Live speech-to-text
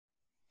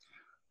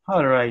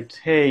All right.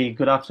 Hey,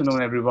 good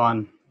afternoon,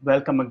 everyone.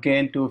 Welcome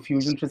again to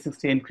Fusion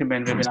 360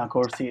 Increment webinar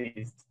course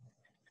series.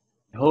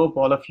 I hope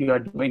all of you are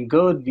doing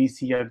good. We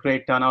see a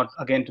great turnout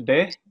again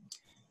today.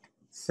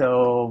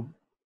 So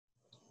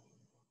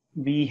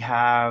we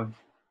have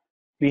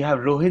we have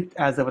Rohit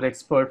as our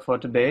expert for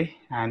today,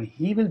 and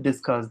he will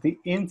discuss the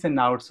ins and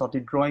outs of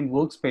the drawing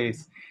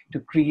workspace to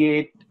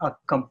create a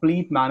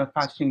complete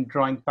manufacturing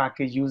drawing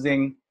package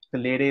using the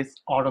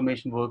latest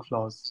automation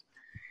workflows.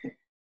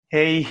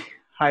 Hey,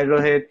 hi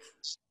Rohit.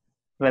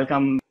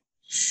 Welcome.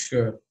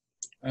 Sure.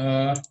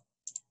 Uh,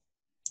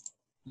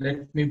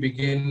 Let me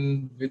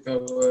begin with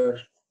our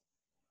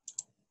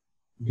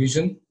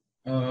vision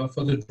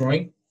for the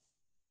drawing.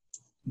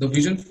 The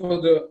vision for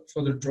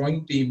the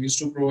drawing team is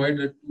to provide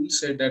a tool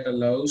set that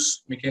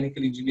allows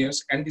mechanical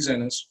engineers and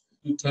designers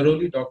to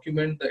thoroughly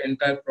document the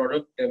entire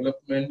product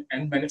development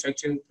and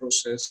manufacturing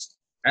process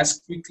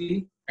as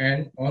quickly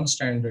and on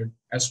standard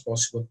as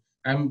possible.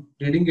 I'm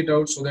reading it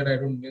out so that I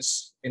don't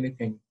miss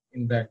anything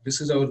in that.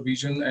 This is our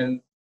vision,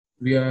 and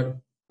we are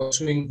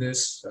pursuing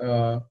this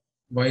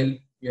while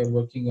we are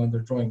working on the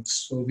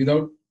drawings. So,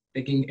 without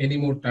taking any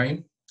more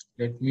time,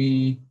 let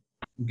me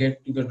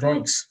get to the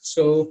drawings.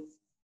 So,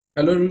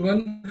 hello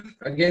everyone.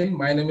 Again,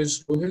 my name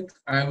is Rohit.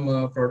 I'm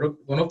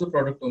one of the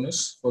product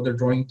owners for the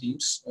drawing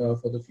teams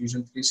for the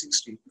Fusion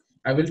 360.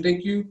 I will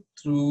take you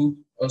through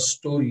a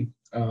story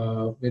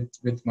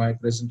with my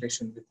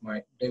presentation, with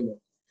my demo.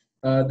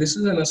 This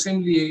is an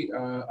assembly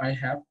I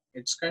have.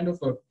 It's kind of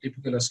a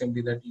typical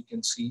assembly that you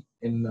can see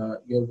in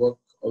your work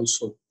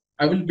also.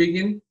 I will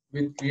begin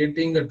with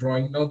creating a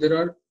drawing. Now there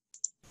are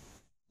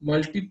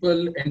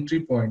multiple entry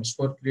points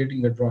for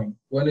creating a drawing.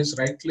 One is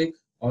right click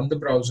on the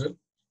browser.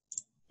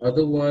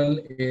 Other one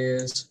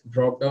is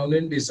drop down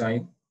in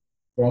design,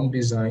 from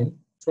design.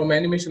 From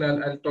animation,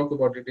 I'll talk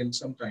about it in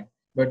some time.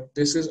 But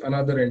this is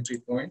another entry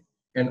point.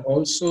 And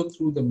also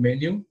through the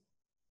menu,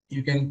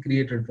 you can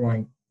create a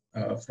drawing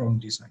from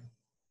design.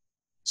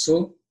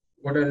 So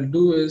what I'll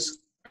do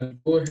is I'll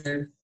go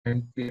ahead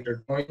and create a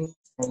drawing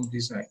from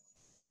design.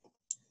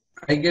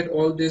 I get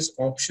all these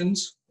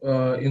options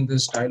in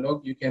this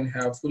dialog. You can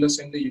have full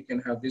assembly, you can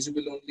have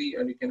visible only,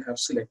 and you can have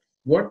select.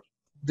 What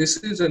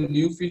This is a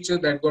new feature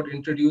that got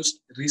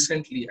introduced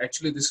recently.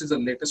 Actually, this is the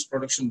latest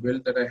production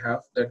build that I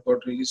have that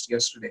got released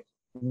yesterday.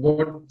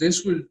 What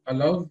this will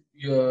allow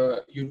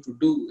you to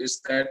do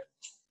is that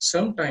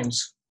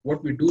sometimes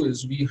what we do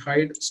is we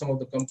hide some of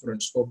the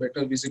components for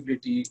better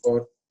visibility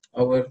or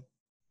our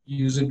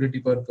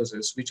usability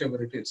purposes,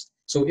 whichever it is.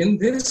 So in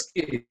this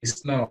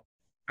case now,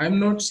 I'm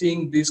not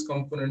seeing these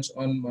components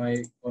on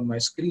my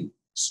screen.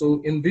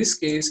 So in this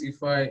case,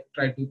 if I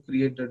try to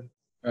create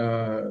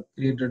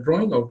a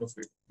drawing out of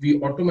it,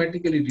 we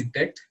automatically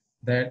detect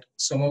that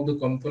some of the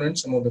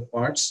components, some of the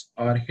parts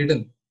are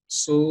hidden.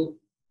 So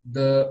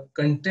the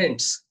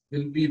contents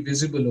will be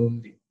visible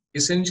only.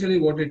 Essentially,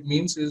 what it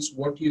means is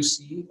what you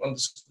see on the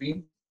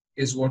screen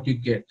is what you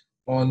get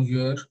on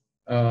your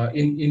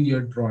in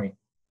your drawing.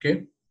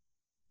 Okay.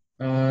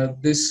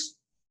 This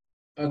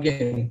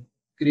again,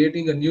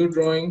 creating a new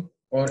drawing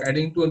or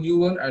adding to a new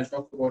one, I'll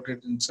talk about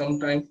it in some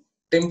time.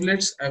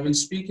 Templates, I will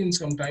speak in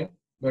some time,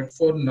 but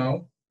for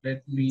now,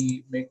 let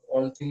me make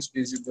all things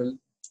visible.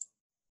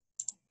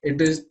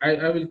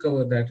 I will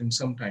cover that in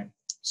some time.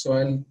 So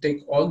I'll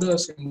take all the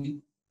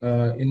assembly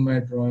in my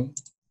drawing.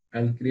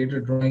 I'll create a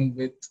drawing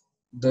with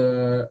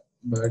the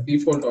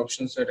default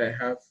options that I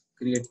have.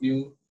 Create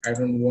new, I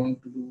don't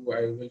want to do,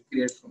 I will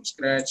create from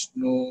scratch,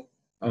 no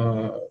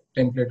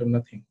template or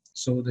nothing.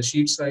 So the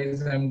sheet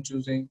size I'm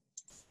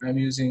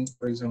using,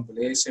 for example,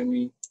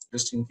 ASME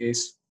just in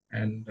case,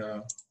 and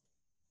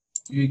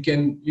you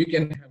can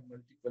have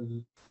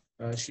multiple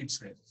sheet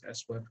sizes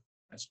as per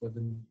the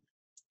need.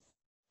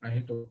 I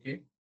hit OK.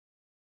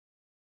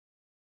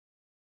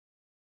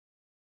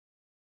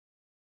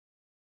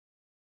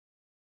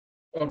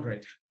 All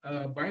right.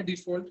 By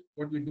default,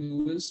 what we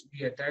do is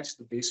we attach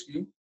the base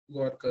view to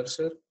our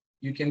cursor.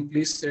 You can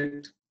place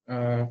it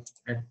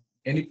at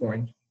any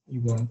point you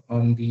want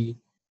on the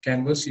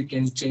canvas. You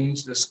can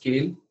change the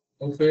scale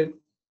of it.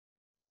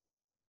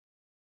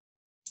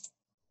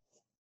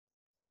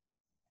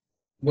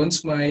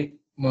 Once my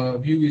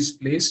view is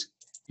placed,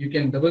 you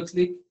can double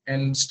click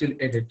and still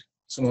edit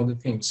some of the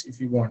things if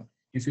you want.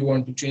 If you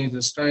want to change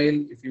the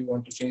style, if you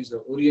want to change the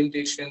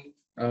orientation,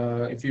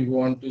 if you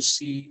want to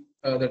see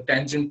the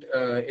tangent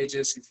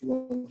edges, if you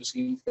want to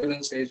see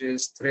inference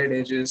edges, thread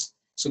edges.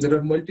 So there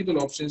are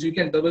multiple options. You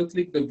can double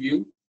click the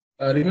view.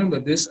 Remember,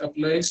 this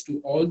applies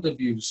to all the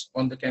views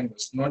on the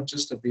canvas, not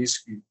just the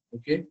base view.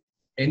 Okay.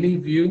 Any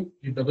view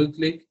you double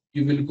click,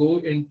 you will go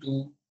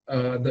into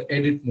the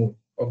edit mode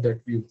of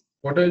that view.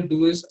 What I'll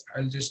do is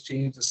I'll just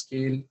change the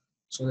scale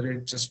so that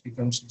it just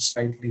becomes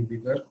slightly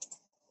bigger.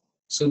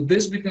 So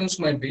this becomes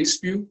my base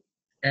view.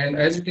 And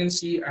as you can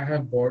see, I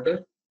have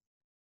border.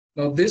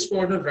 Now this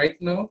border right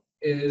now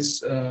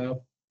is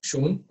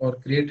shown or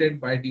created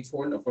by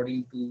default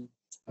according to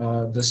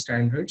the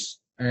standards.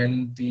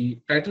 And the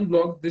title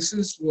block, this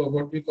is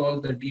what we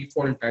call the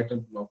default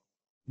title block.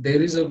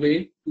 there is a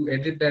way to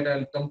edit that.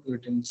 I'll come to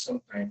it in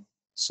some time.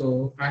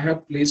 So I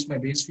have placed my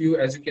base view.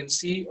 As you can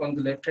see on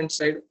the left hand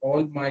side,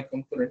 all my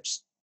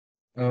components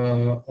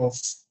of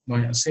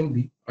my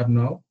assembly are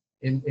now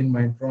in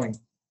my drawing.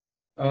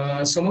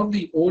 Some of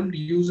the old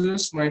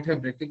users might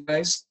have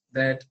recognized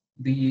that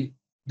the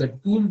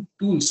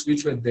tools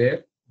which were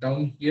there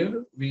down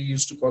here, we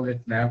used to call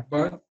it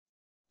navbar,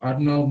 are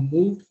now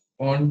moved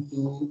on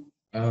to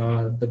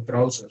the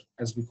browser,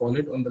 as we call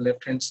it, on the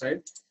left hand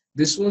side.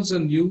 This was a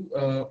new,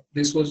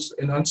 this was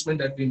enhancement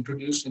that we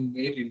introduced in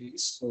May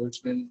release. So it's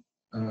been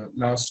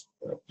last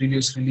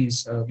previous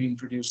release, we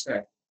introduced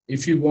that.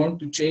 If you want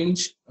to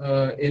change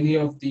any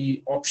of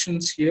the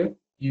options here,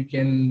 you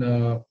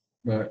can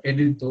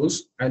edit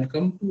those. I'll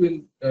come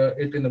to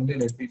it in a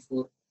minute.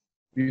 Before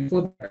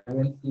that, I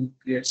want to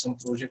create some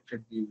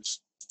projected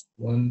views.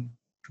 1,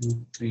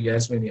 2, 3,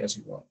 as many as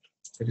you want.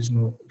 There is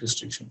no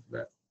restriction to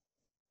that.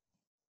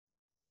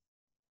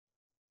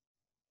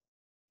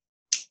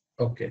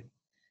 Okay.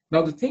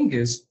 Now the thing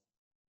is,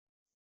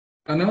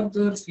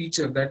 another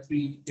feature that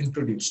we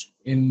introduced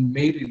in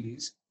May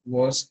release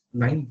was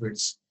line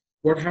widths.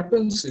 What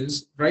happens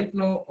is, right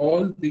now,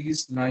 all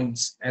these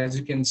lines, as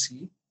you can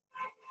see,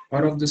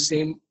 are of the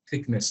same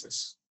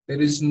thicknesses.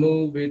 There is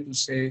no way to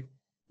say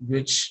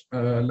which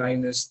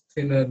line is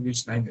thinner,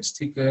 which line is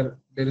thicker.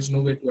 There is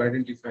no way to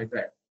identify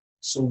that.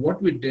 So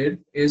what we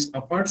did is,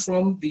 apart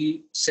from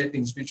the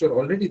settings which are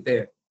already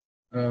there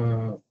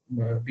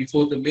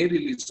before the May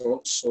release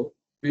also,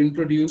 we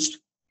introduced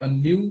a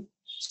new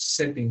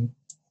setting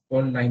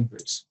called line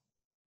widths.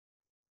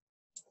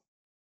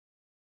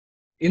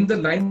 In the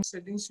line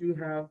settings, you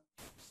have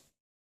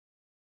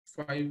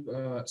five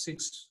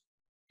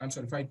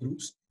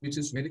groups, which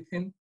is very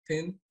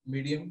thin,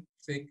 medium,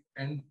 thick,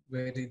 and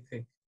very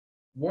thick.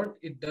 What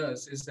it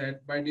does is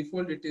that by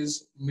default it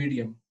is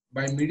medium.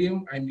 By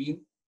medium, I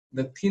mean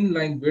the thin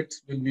line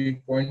width will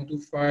be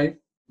 0.25,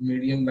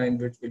 medium line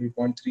width will be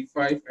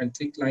 0.35, and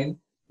thick line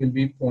will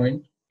be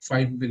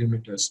 0.5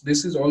 millimeters.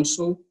 This is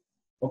also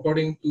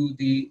according to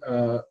the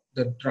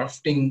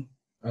drafting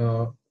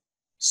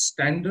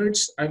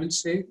standards. I will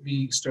say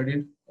we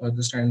studied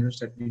the standards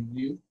that we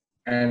knew,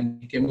 and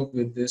we came up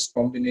with this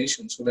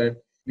combination so that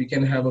we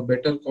can have a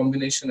better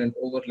combination and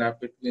overlap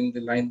between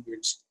the line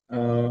widths.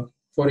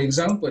 For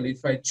example,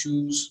 if I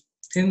choose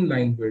thin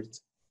line width,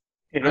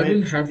 Hey, I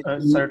will Rohit, have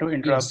to, sorry to yes.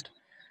 interrupt.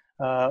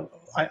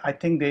 I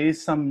think there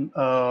is some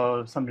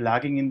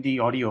lagging in the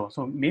audio,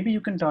 so maybe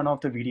you can turn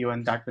off the video,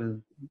 and that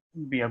will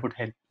be a good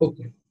help.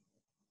 Okay.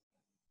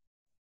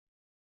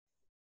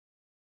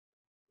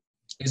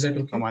 Is that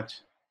okay? So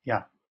much.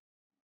 Yeah.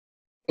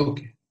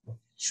 Okay.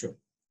 Sure.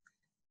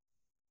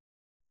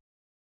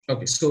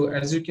 Okay. So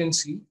as you can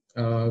see,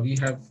 we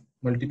have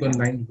multiple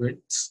line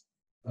widths,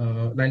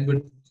 line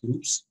width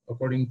groups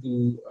according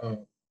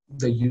to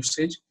the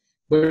usage.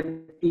 But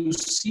to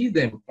see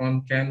them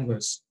on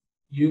canvas,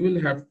 you will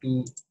have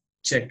to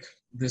check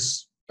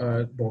this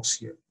box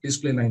here,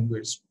 display line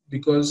widths,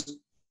 because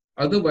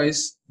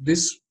otherwise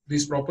these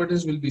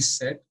properties will be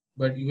set,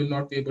 but you will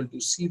not be able to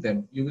see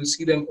them. You will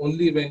see them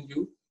only when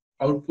you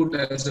output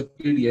as a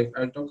PDF.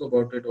 I'll talk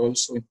about it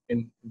also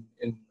in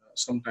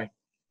some time.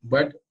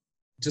 But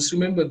just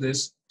remember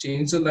this,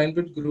 change the line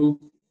width group.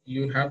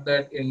 You have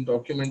that in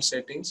document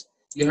settings.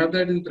 You have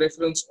that in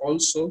preference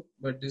also,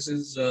 but this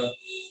is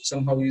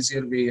somehow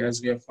easier way,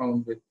 as we have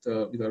found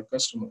with our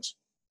customers.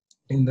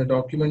 In the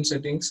document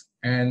settings,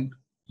 and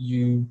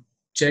you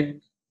check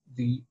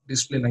the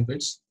display line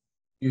widths,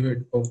 you hit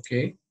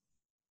OK.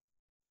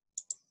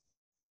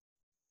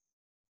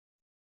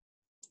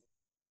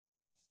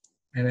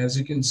 And as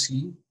you can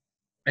see,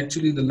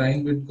 actually the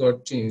line width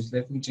got changed.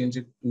 Let me change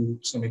it to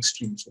some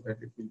extreme so that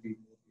it will be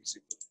more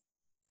visible.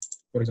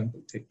 For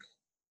example, thick.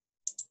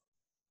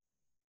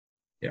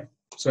 Yeah.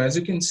 So as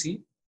you can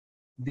see,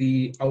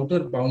 the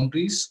outer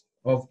boundaries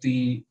of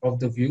the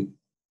view,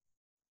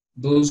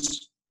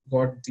 those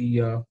got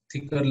the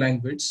thicker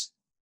line widths.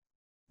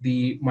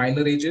 The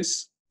minor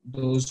edges,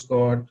 those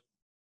got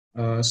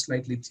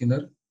slightly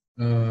thinner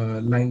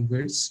line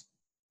widths.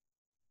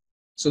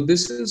 So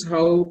this is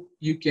how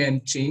you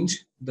can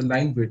change the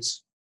line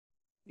widths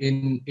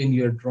in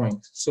your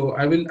drawing. So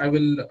I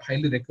will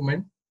highly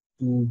recommend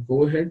to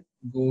go ahead,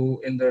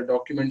 go in the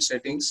document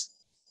settings,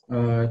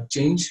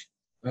 change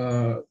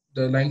the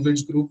line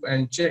widths group,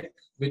 and check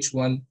which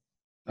one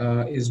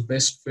is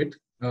best fit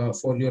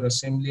for your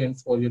assembly and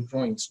for your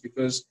drawings,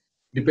 because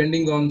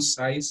depending on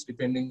size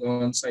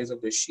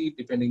of the sheet,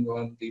 depending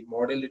on the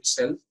model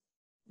itself,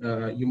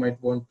 you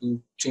might want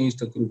to change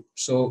the group.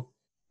 So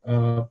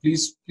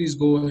please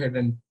go ahead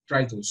and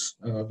try those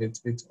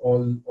with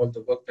all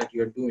the work that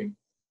you are doing.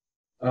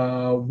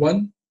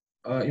 One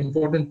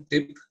important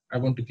tip I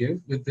want to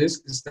give with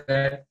this is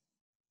that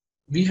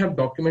we have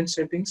document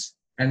settings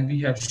and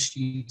we have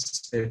sheet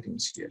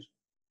settings here.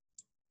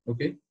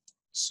 Okay,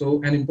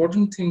 so an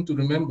important thing to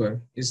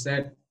remember is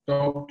that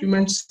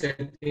document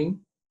setting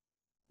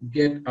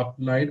get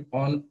applied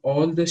on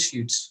all the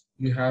sheets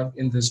you have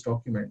in this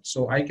document.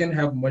 So I can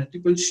have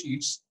multiple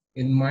sheets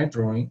in my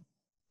drawing,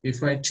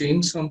 If I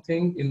change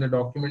something in the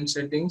document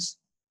settings,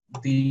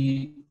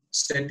 the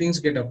settings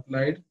get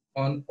applied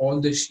on all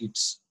the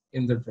sheets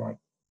in the drawing.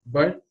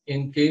 But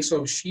in case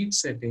of sheet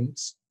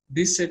settings,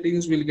 these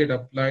settings will get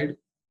applied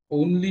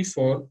only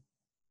for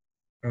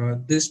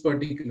this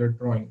particular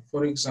drawing.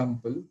 For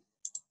example,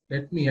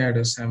 let me add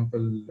a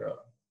sample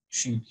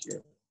sheet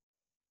here.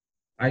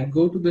 I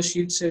go to the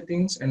sheet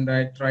settings and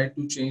I try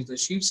to change the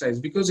sheet size,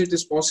 because it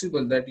is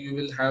possible that you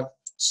will have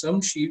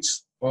some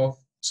sheets of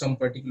some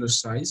particular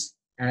size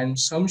and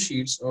some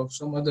sheets of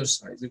some other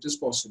size. It is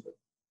possible.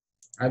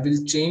 I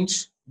will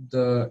change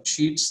the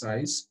sheet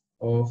size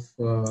of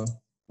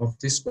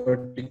this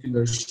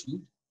particular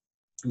sheet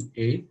to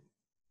 8,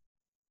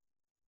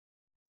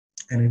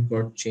 and it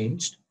got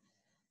changed.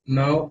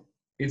 Now,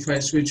 if I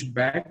switch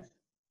back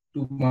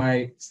to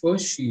my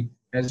first sheet,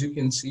 as you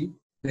can see,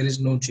 there is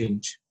no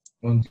change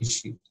on this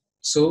sheet.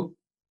 So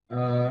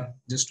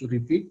just to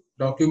repeat,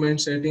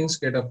 document settings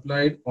get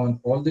applied on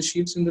all the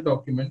sheets in the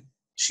document.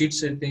 Sheet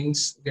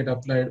settings get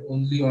applied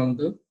only on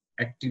the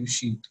active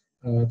sheet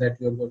that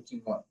we are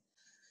working on.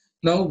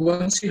 Now,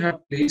 once you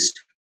have placed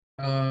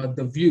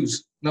the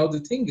views, now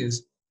the thing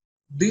is,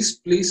 these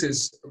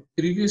places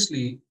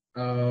previously,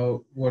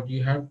 what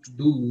you have to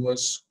do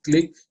was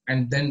click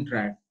and then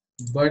drag.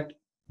 But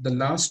the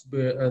last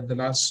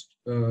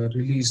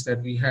release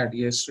that we had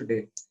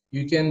yesterday,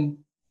 you can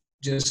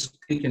just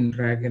click and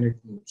drag and it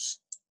moves.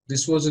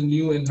 This was a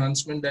new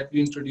enhancement that we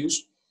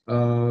introduced.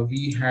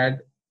 We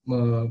had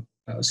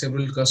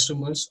several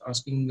customers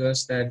asking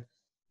us that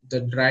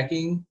the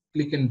dragging,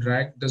 click and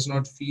drag does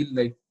not feel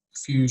like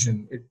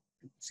Fusion. It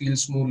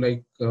feels more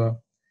like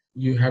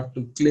you have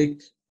to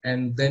click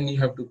and then you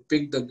have to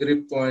pick the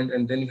grip point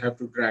and then you have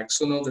to drag.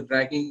 So now the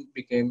dragging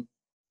became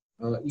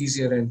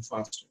easier and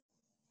faster.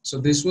 So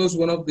this was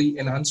one of the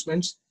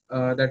enhancements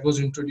that was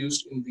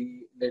introduced in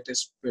the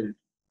latest build.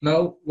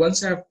 Now,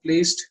 once I have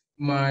placed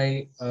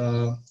my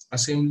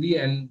assembly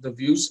and the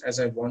views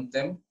as I want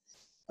them,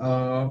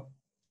 uh,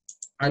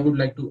 I would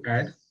like to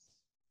add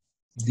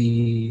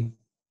the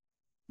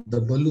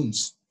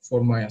balloons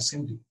for my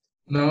assembly.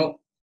 Now,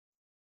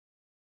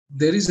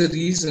 there is a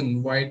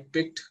reason why I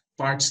picked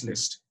parts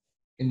list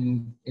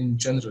in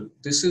general.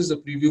 This is the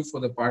preview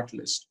for the part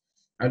list.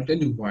 I'll tell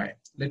you why.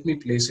 Let me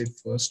place it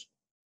first.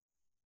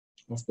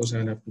 Of course,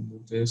 I'll have to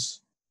move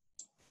this.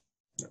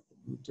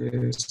 Move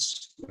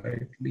this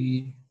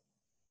slightly.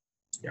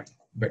 Yeah,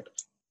 better.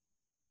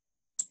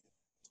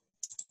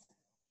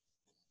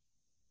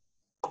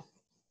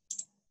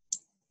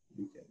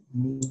 We can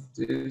move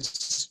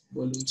this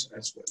balloons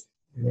as well.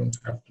 You don't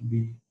have to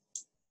be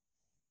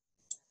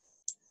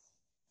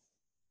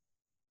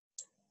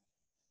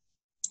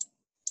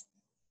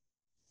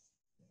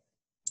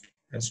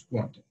as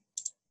wanted.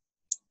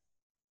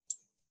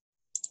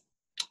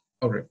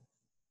 All right.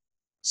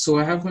 So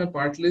I have my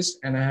part list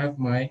and I have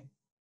my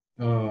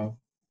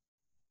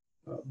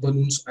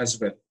balloons as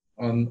well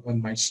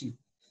on my sheet.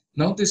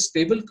 Now this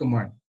table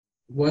command,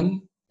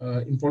 one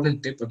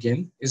important tip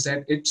again is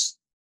that it's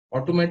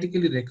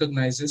automatically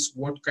recognizes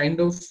what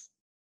kind of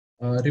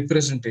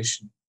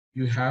representation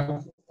you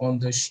have on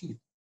the sheet.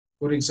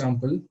 For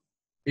example,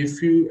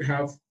 if you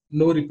have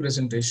no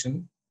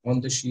representation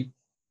on the sheet,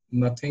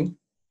 nothing,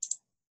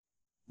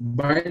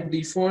 by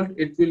default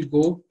it will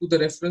go to the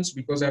reference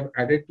because I've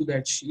added to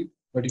that sheet.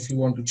 But if you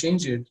want to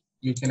change it,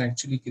 you can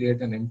actually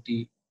create an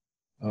empty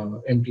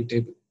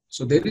table.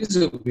 So there is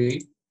a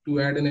way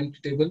to add an empty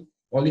table.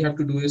 All you have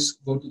to do is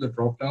go to the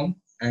drop down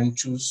and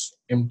choose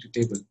empty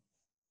table.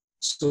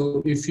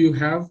 So if you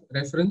have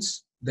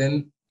reference,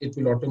 then it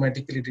will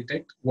automatically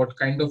detect what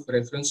kind of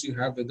reference you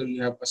have, whether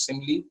you have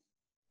assembly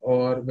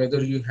or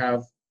whether you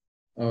have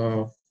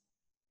a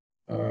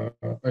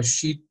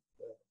sheet.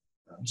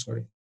 I'm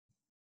sorry.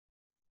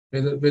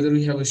 Whether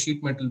you have a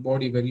sheet metal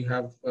body where you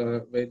have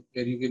where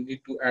you will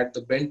need to add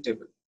the bend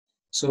table.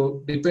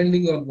 So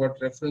depending on what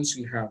reference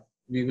you have,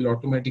 we will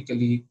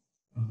automatically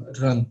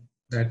run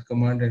that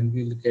command and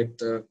we'll get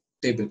the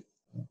table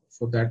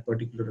for that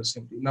particular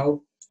assembly.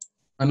 Now,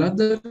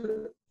 another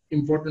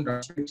important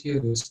aspect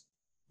here is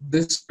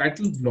this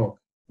title block.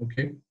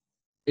 Okay,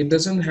 it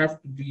doesn't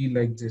have to be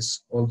like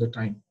this all the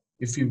time.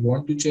 If you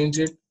want to change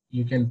it,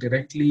 you can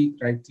directly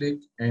right click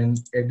and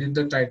edit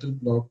the title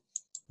block.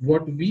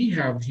 What we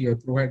have here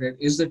provided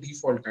is the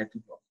default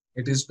title block.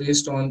 It is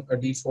based on a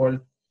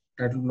default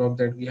title block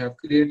that we have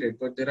created,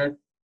 but there are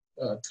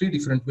three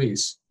different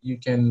ways you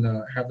can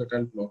have the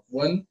title block.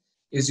 One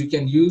is you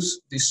can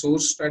use the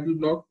source title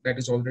block that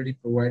is already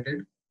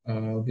provided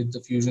with the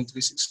Fusion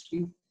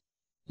 360.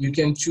 You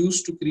can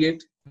choose to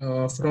create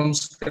from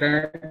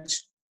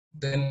scratch,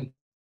 then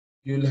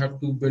you'll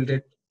have to build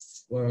it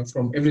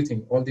from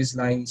everything, all these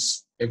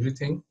lines,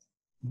 everything.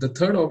 The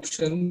third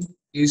option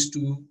is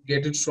to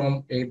get it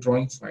from a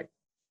drawing file.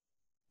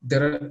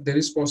 It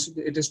is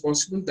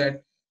possible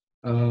that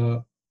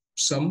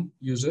some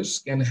users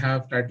can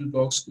have title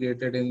blocks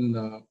created in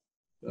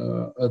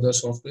other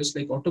softwares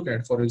like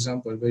AutoCAD, for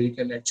example, where you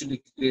can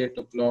actually create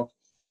a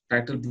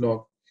title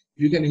block.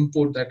 You can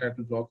import that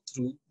title block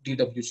through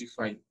DWG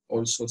file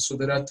also. So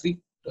there are three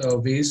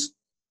ways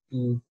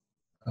to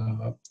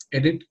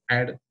edit,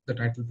 add the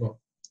title block.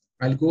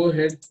 I'll go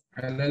ahead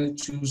and I'll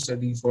choose the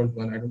default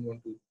one. I don't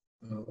want to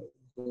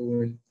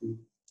go into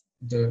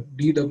the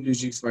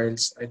DWG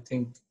files. I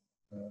think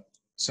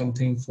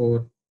something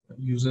for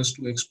users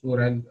to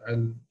explore.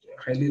 I'll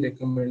highly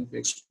recommend to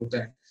explore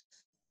that.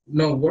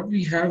 Now, what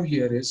we have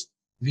here is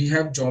we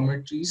have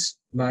geometries,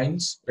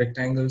 lines,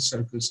 rectangles,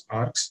 circles,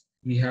 arcs.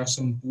 We have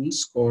some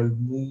tools called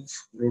move,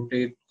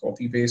 rotate,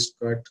 copy, paste,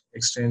 cut,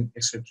 extend,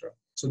 etc.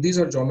 So these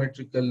are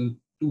geometrical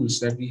tools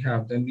that we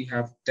have. Then we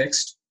have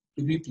text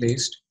to be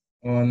placed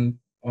on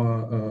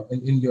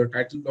in your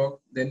title block.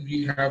 Then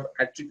we have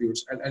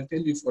attributes. I'll tell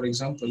you, for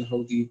example,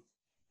 how the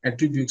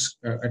attributes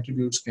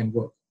can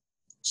work.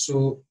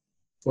 So,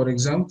 for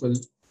example,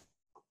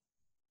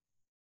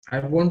 I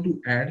want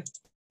to add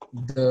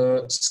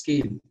the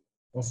scale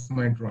of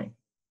my drawing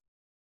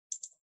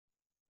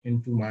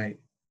into my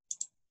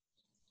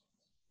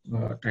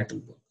title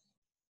block.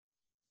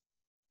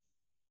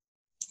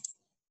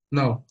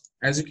 Now,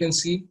 as you can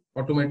see,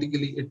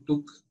 automatically it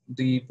took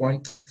the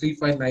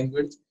 0.35 line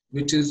width,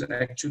 which is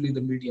actually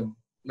the medium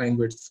line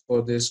width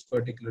for this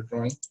particular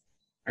drawing.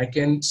 I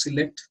can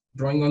select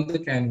drawing on the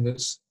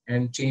canvas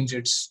and change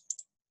its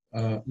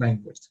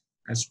line width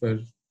as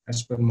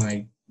per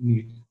my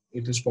need.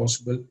 It is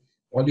possible.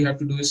 All you have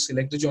to do is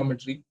select the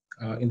geometry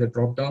in the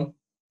drop down,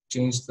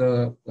 change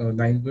the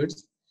line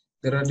width.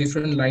 There are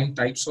different line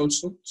types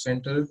also: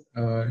 center,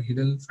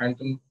 hidden,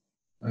 phantom,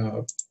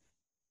 uh,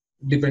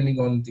 depending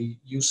on the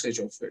usage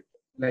of it.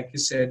 Like I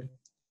said,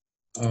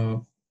 uh,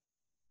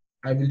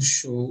 I will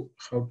show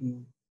how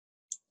to.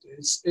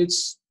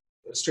 It's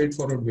a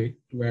straightforward way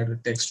to add a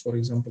text. For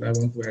example, I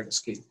want to add a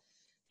scale.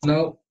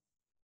 Now,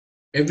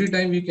 every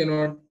time we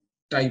cannot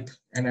type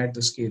and add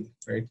the scale,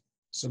 right?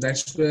 So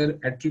that's where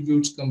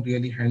attributes come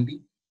really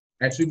handy.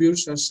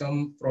 Attributes are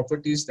some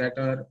properties that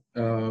are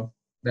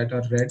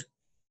read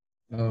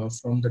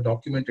from the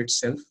document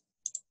itself.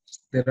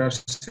 There are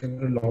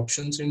several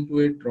options into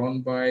it: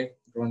 drawn by,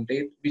 drawn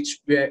date,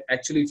 which we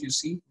actually, if you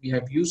see, we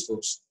have used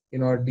those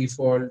in our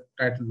default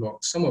title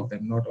block. Some of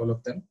them, not all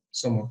of them,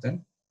 some of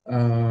them.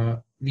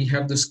 We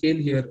have the scale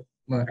here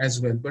as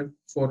well, but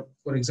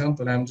for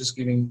example, I'm just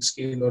giving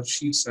scale or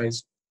sheet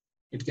size.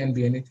 It can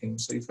be anything.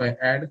 So if I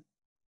add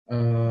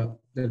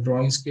the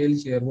drawing scale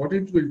here, what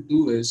it will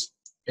do is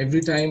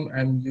every time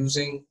I'm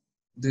using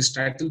this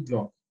title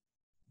block,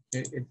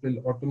 okay, it will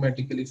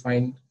automatically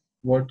find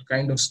what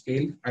kind of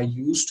scale I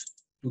used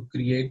to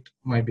create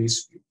my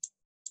base view.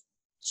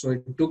 So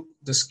it took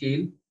the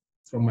scale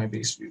from my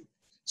base view.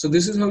 So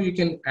this is how you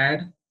can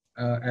add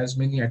as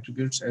many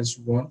attributes as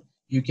you want.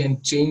 You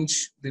can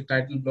change the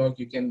title block.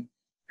 You can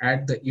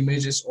add the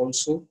images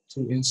also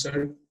through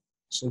insert.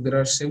 So there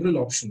are several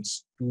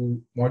options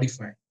to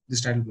modify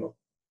this title block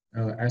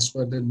as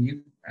per the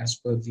need, as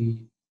per the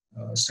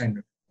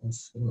standard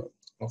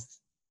of,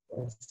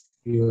 of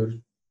your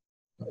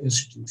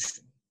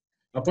institution.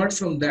 Apart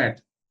from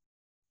that,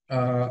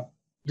 uh,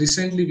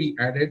 recently we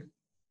added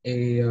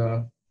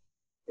a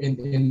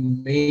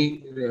in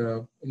May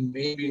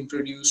we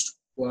introduced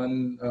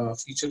one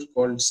feature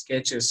called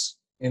sketches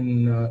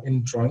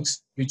in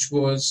drawings, which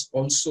was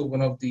also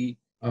one of the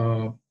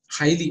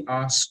highly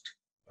asked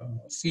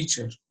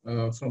feature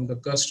from the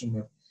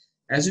customer.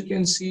 As you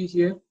can see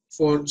here,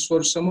 for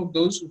some of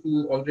those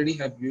who already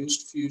have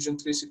used Fusion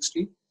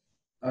 360,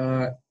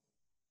 uh,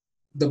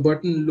 the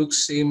button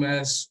looks same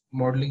as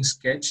modeling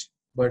sketch,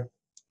 but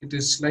it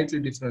is slightly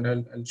different.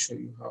 I'll show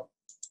you how.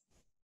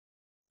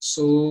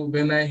 So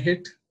when I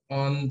hit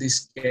on the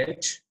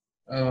sketch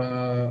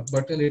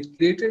button, it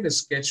created a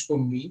sketch for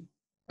me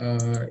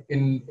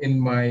in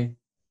my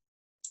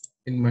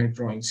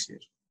drawings here,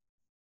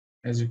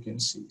 as you can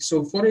see.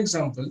 So for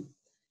example,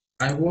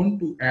 I want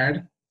to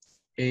add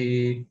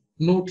a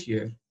note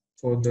here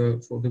for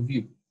the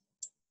view.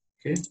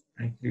 Okay,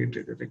 I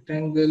created a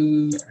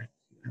rectangle.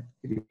 I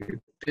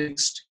created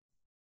text,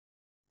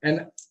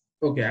 and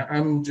okay,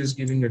 I'm just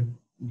giving a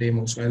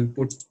demo, so I'll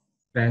put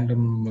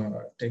random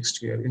text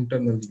here,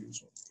 internal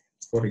use,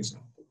 for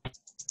example.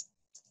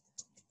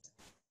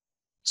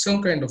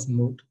 Some kind of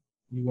note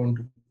you want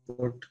to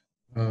put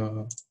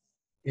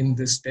in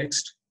this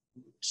text.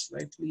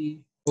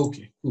 Slightly,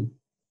 okay, cool.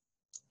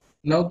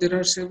 Now there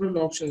are several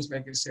options.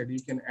 Like I said,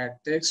 you can add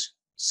text,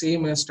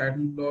 same as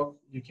title block.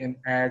 You can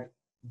add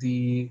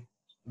the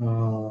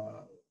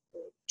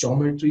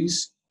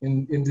geometries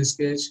in this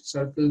case,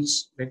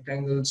 circles,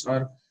 rectangles,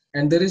 are,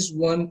 and there is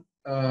one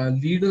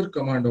leader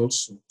command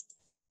also.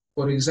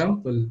 For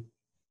example,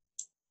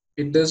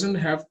 it doesn't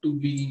have to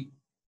be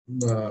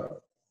uh,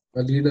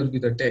 a leader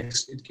with a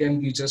text. It can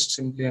be just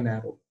simply an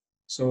arrow.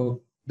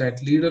 So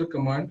that leader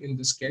command in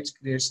the sketch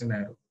creates an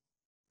arrow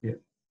here.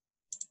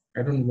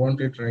 I don't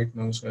want it right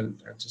now, so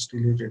I'll just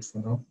delete it for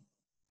now.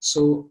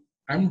 So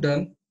I'm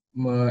done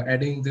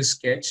adding this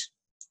sketch.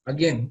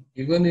 Again,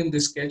 even in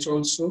this sketch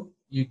also,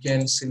 you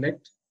can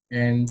select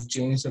and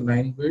change the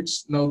line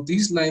widths. Now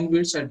these line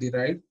widths are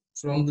derived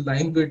from the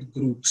line width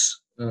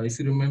groups. If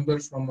you remember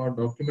from our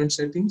document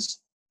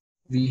settings,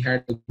 we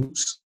had the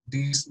groups.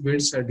 These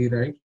widths are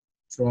derived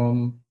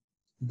from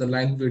the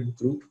line width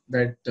group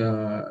that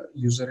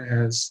user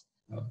has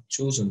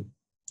chosen.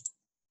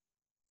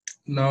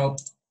 Now,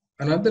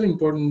 another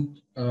important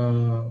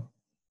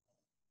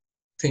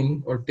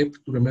thing or tip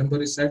to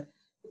remember is that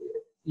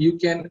you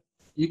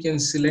can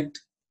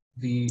select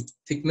the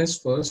thickness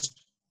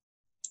first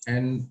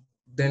and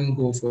then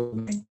go for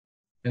the line,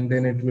 and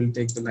then it will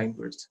take the line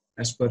width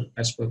as per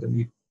the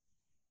need.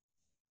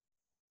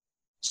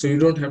 So you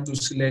don't have to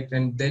select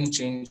and then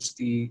change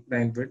the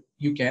line width.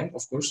 You can,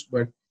 of course,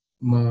 but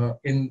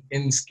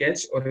in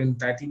Sketch or in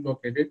title block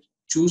edit,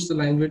 choose the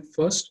line width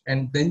first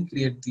and then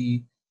create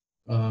the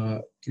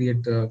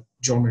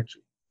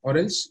geometry. Or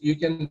else you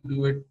can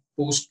do it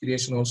post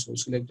creation also.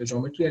 Select the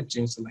geometry and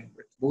change the line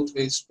width. Both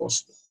ways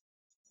possible.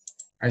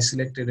 I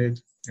selected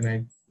it and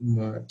I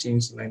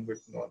changed the line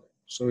width and all that.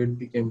 So it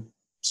became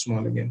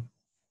small again.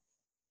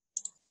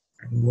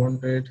 I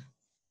wanted.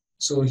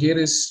 So here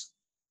is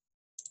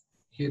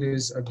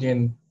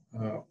again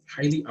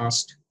highly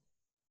asked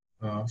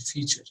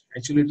feature.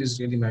 Actually, it is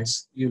really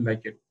nice. You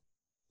like it.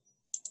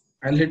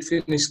 I'll hit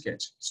finish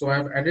sketch. So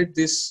I've added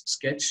this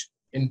sketch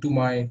into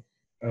my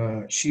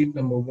sheet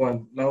number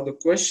 1. Now the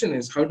question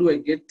is, how do I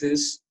get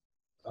this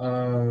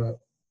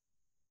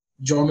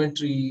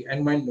geometry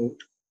and my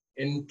note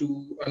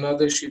into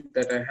another sheet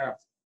that I have?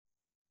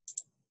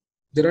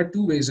 There are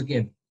 2 ways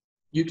again.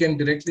 You can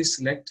directly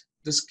select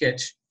the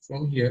sketch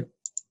from here.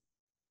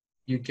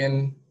 You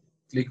can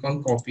click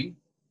on copy,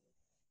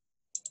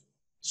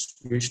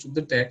 switch to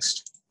the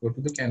text, go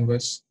to the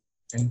canvas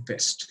and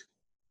paste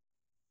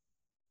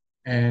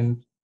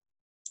and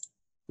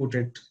put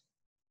it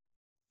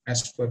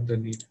as per the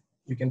need.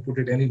 You can put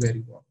it anywhere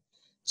you want.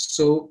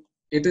 So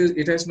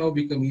it has now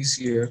become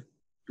easier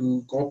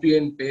to copy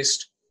and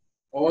paste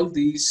all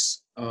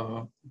these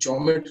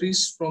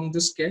geometries from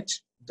the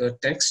sketch, the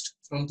text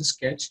from the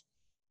sketch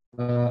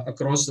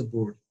across the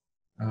board.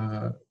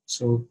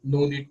 So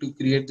no need to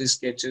create these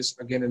sketches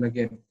again and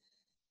again.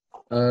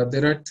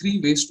 There are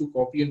 3 ways to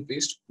copy and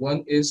paste.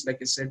 One is, like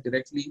I said,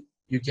 directly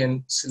you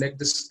can select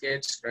the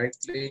sketch, right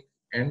click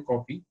and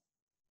copy,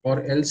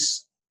 or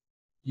else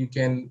you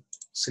can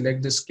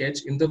select the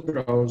sketch in the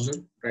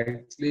browser,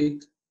 right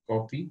click,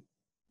 copy.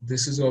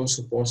 This is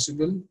also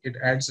possible. It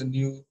adds a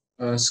new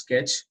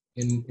sketch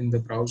in the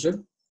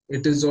browser.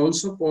 It is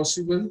also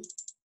possible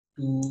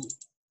to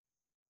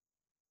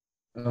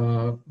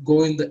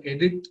go in the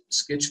edit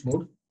sketch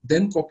mode,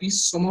 then copy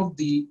some of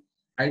the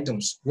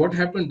items. What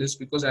happened is,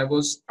 because I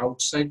was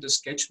outside the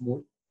sketch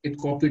mode, it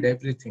copied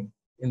everything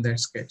in that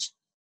sketch.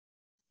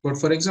 But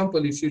for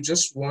example, if you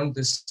just want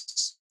this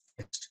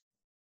sketch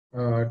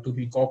to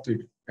be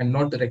copied and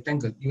not the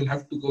rectangle, you will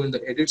have to go in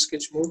the edit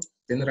sketch mode,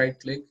 then right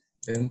click,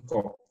 then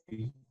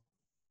copy,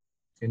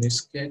 finish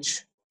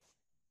sketch,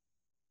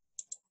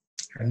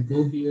 and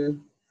go here,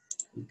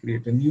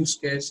 create a new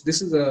sketch.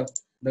 This is a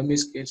dummy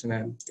sketch and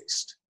I'll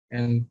paste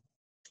and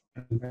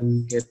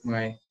I'll get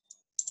my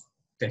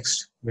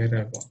text where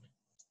I want.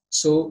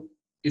 So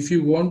if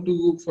you want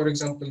to, for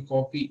example,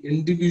 copy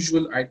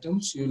individual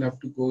items, you'll have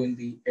to go in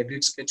the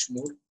edit sketch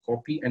mode,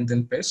 copy and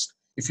then paste.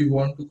 If you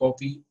want to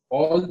copy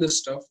all the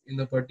stuff in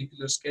the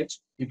particular sketch,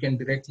 you can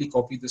directly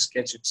copy the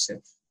sketch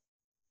itself.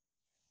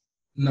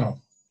 Now,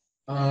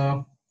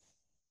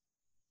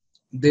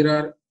 there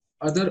are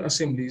other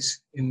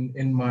assemblies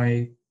in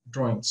my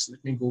drawings.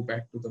 Let me go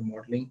back to the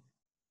modeling.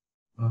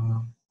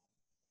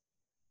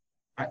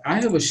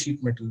 I have a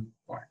sheet metal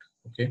part,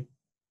 okay?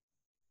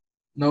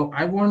 Now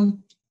I want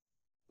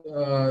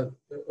a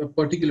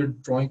particular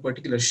drawing,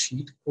 particular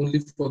sheet only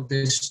for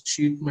this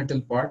sheet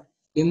metal part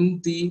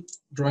in the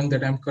drawing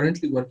that I'm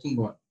currently working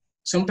on.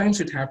 Sometimes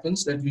it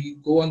happens that we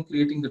go on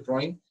creating the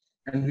drawing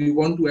and we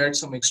want to add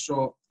some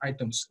extra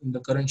items in the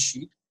current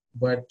sheet,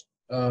 but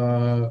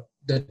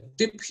the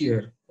tip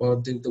here, or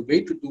the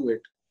way to do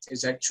it,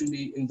 is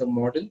actually in the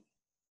model.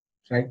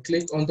 Right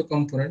click on the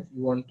component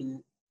you want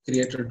to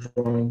create a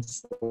drawing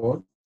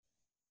for.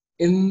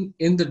 In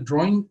the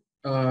drawing,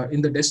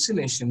 in the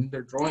destination,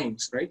 the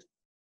drawings, right,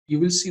 you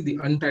will see the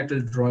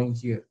untitled drawing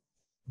here.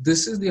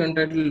 This is the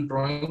untitled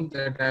drawing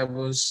that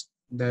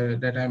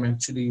I'm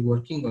actually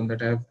working on,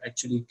 that I've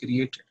actually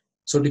created.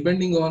 So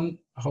depending on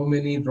how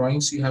many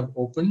drawings you have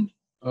opened,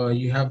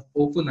 you have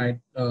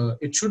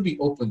it should be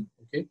open,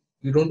 okay?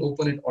 You don't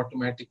open it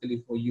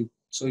automatically for you.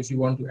 So if you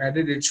want to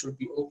edit it, should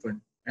be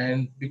open.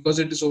 And because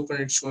it is open,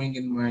 it's showing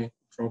in my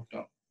drop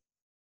down.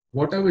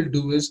 What I will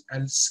do is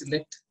I'll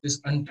select this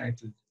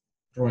untitled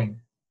drawing.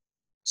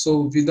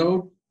 So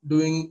without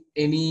doing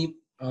any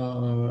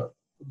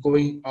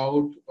going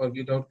out, or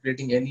without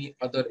creating any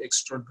other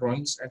extra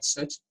drawings as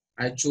such,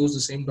 I chose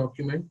the same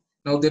document.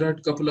 Now there are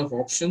a couple of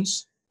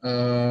options.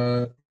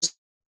 The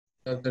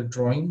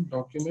drawing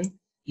document,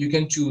 you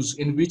can choose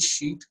in which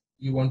sheet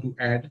you want to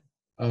add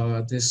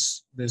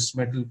this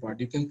metal part.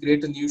 You can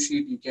create a new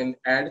sheet. You can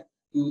add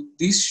to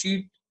these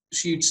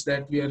sheets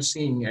that we are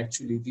seeing.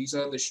 Actually, these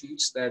are the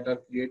sheets that are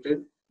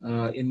created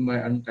in my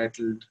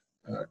untitled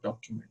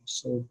document.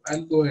 So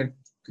I'll go ahead and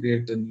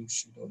create a new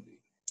sheet only.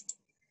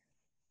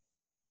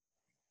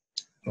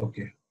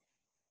 Okay,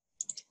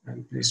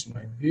 I'll place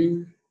my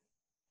view.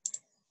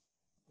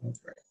 All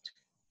right.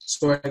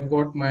 So I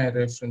got my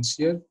reference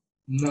here.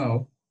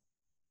 Now,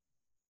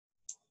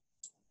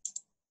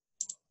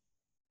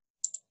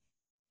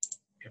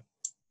 yeah,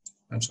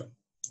 I'm sorry.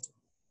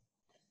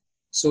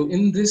 So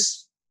in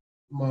this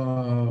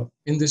model,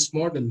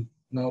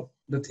 now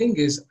the thing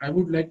is, I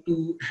would like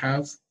to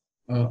have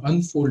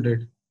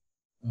unfolded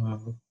uh,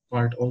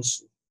 part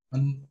also,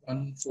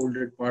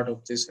 unfolded part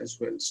of this as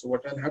well. So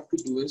what I'll have to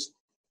do is,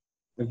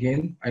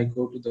 again, I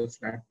go to the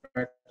flat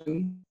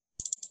pattern.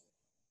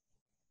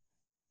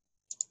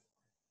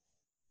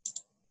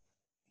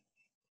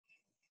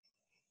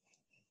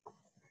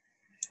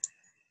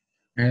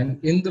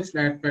 And in the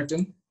flat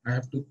pattern, I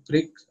have to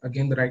click,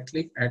 again, the right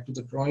click, add to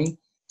the drawing,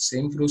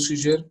 same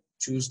procedure,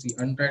 choose the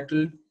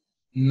untitled.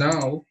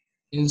 Now,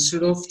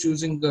 instead of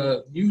choosing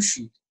the view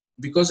sheet,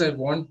 because I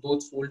want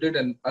both folded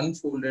and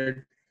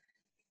unfolded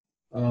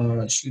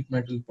sheet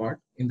metal part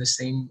in the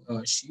same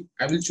sheet,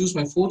 I will choose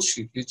my fourth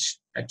sheet, which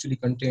actually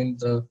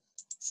contained the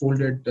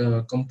folded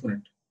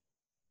component.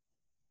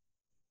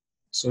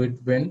 So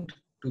it went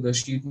to the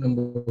sheet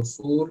number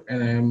 4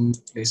 and I am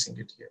placing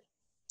it here.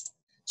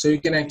 So you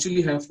can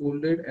actually have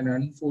folded and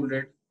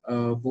unfolded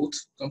both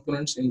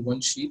components in one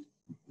sheet.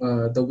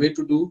 The way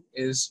to do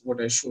is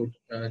what I showed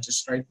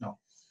just right now.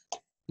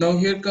 Now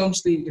here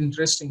comes the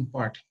interesting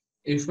part.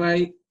 If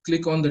I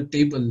click on the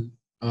table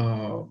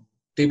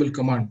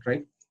command,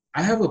 right?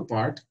 I have a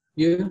part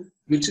here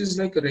which is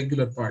like a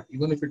regular part.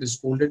 Even if it is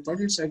folded part,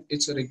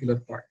 it's a regular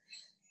part.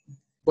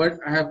 But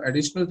I have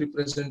additional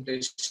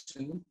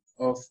representation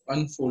of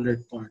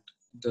unfolded part,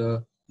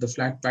 the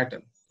flat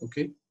pattern.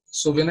 Okay.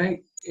 So when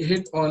I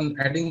hit on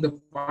adding the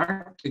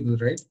part table,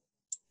 right?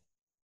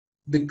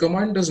 The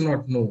command does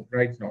not know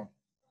right now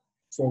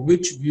for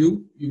which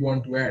view you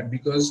want to add,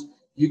 because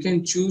you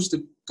can choose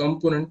the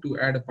component to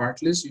add a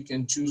part list. You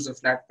can choose the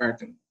flat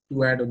pattern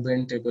to add a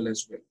bend table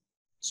as well.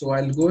 So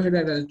I'll go ahead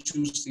and I'll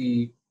choose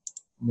the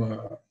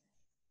uh,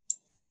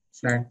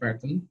 flat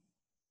pattern,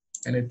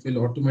 and it will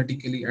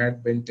automatically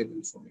add bend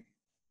table for me.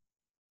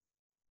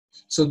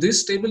 So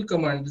this table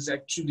command is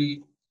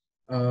actually,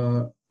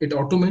 it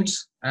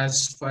automates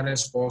as far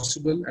as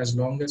possible, as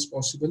long as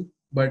possible.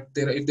 But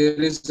if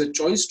there is a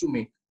choice to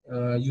make,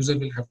 user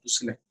will have to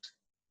select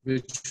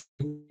which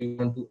you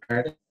want to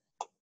add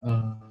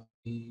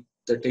the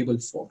table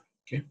for.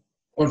 Okay.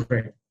 All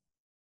right.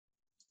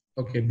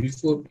 Okay.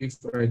 Before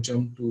I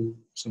jump to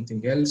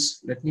something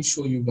else, let me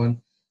show you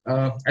one.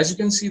 As you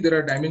can see, there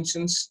are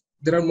dimensions.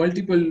 There are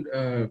multiple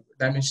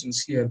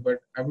dimensions here,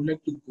 but I would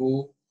like to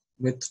go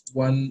with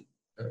one,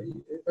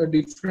 a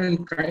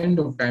different kind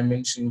of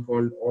dimension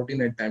called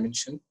ordinate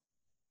dimension,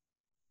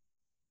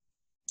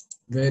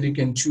 where you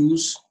can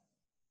choose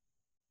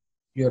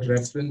your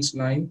reference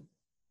line,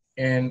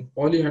 and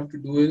all you have to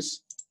do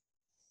is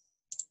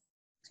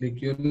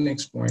click your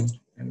next point,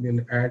 and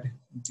we'll add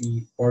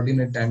the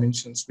ordinate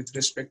dimensions with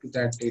respect to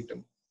that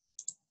datum.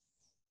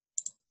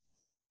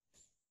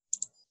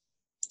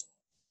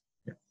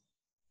 Yeah.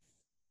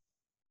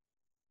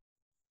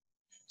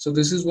 So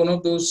this is one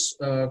of those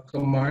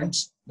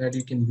commands that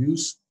you can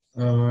use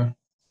to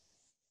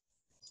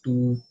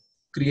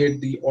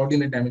create the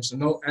ordinate dimension.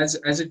 Now, as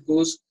it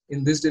goes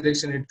in this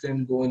direction, it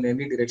can go in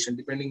any direction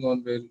depending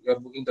on where you are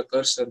moving the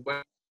cursor.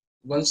 But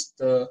once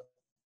you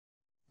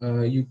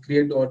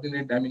create the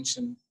ordinate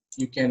dimension,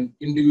 you can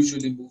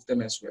individually move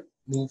them as well.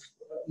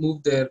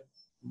 Move the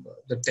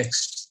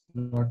text,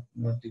 not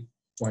the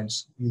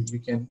points. You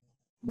can,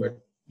 but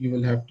you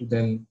will have to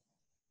then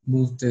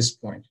move this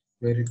point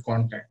where it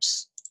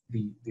contacts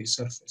the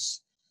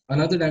surface.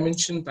 Another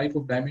dimension, type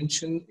of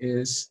dimension,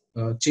 is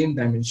chain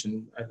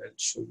dimension. I'll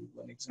show you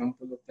one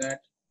example of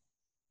that.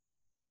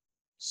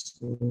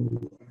 So I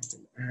will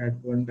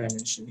add one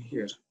dimension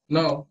here.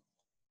 Now,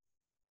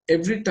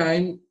 every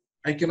time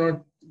I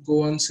cannot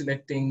go on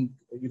selecting,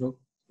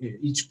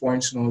 each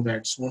points and all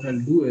that. So what I'll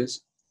do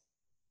is,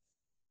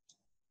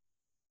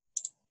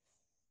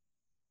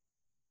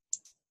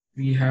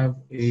 we have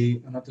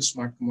another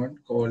smart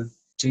command called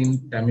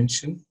chain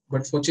dimension.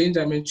 But for chain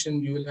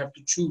dimension, you will have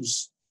to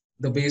choose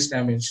the base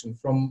dimension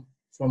from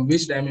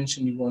which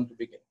dimension you want to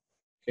begin.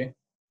 Okay.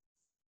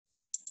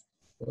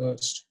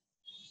 First,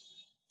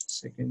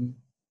 second,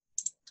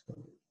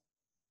 third,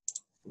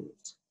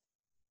 fourth,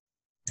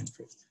 and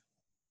fifth.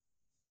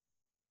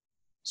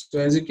 So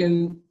as you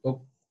can,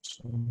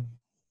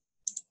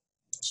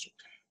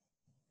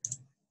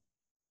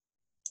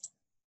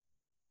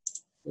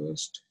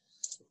 first,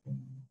 second,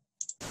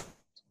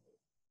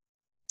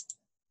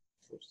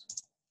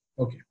 fourth.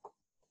 Okay.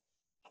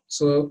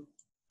 So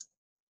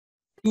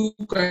two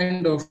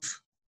kinds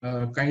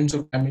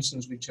of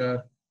dimensions which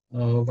are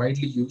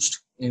widely used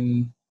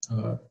in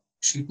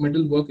sheet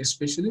metal work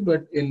especially,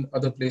 but in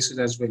other places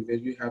as well, where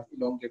you have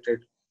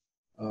elongated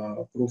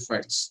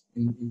profiles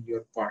in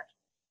your part.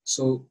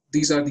 So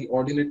these are the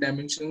ordinate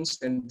dimensions,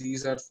 and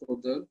these are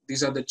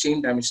the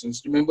chain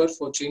dimensions. Remember,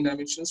 for chain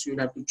dimensions, you'll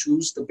have to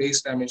choose the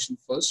base dimension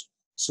first,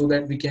 so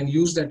that we can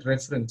use that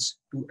reference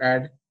to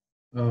add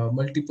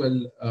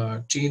multiple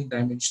chain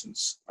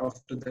dimensions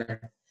after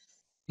that.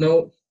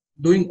 Now,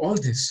 doing all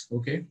this,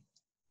 okay,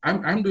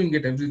 I'm doing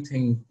it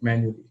everything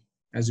manually,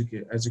 as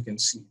you can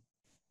see.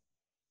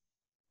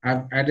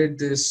 I've added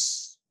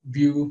this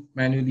view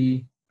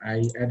manually.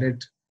 I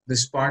added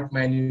this part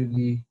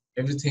manually.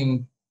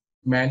 Everything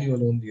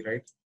manual only,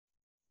 right?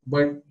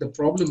 But the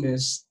problem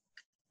is,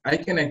 I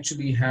can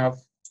actually have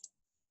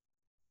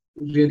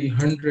really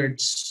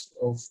hundreds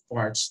of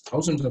parts,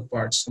 thousands of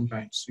parts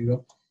sometimes.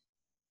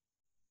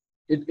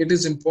 It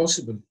is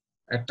impossible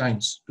at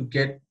times to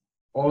get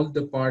all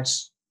the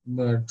parts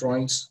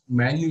drawings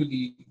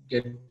manually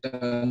get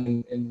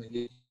done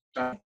in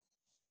time.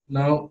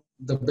 Now,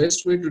 the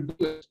best way to do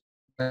it,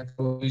 like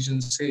our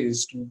vision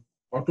says, to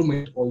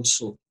automate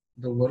also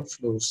the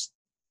workflows.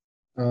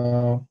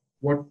 Uh,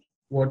 what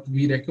what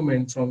we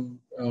recommend from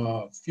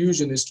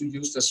Fusion is to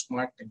use the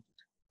smart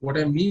template. What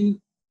I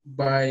mean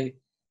by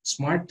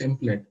smart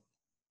template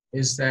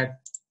is that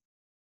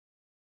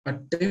a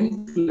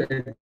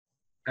template,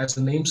 as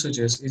the name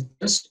suggests, is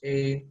just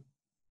a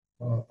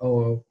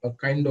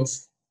kind of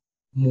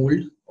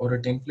mold or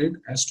a template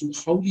as to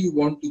how you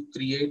want to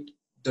create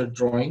the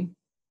drawing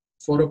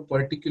for a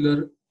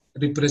particular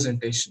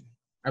representation.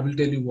 I will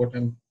tell you what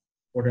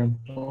I'm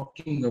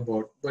talking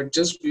about. But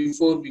just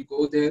before we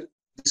go there,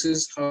 this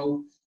is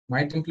how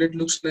my template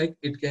looks like.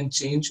 It can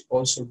change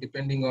also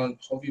depending on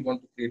how we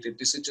want to create it.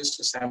 This is just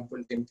a sample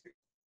template.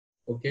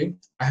 Okay,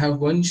 I have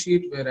one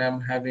sheet where I'm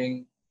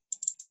having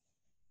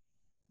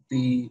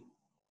the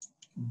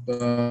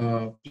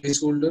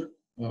placeholder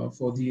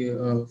for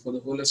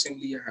the whole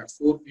assembly. I have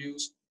 4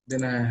 views.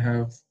 Then I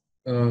have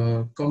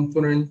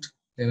component.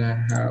 Then I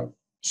have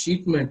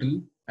sheet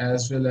metal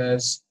as well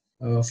as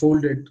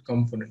folded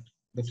component.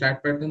 The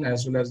flat pattern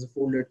as well as the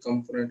folded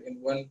component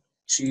in one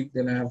sheet.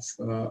 Then I have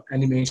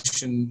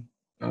animation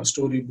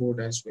storyboard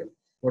as well.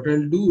 What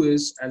I'll do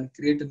is I'll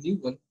create a new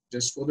one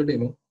just for the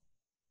demo.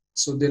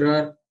 So there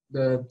are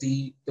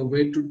the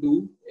way to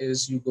do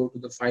is you go to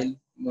the file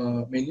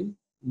menu,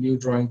 new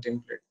drawing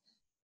template.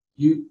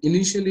 You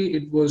initially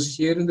it was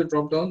here in the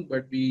drop down,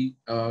 but we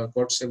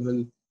got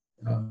several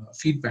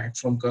feedback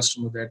from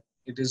customer that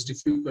it is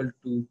difficult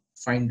to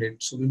find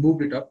it. So we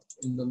moved it up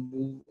in the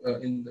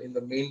in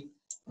the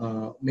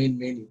main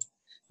menu.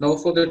 Now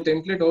for the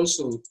template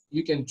also,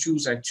 you can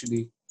choose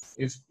actually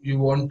if you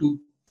want to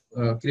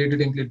create a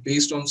template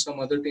based on some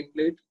other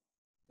template,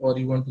 or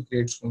you want to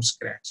create from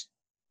scratch.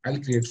 I'll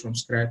create from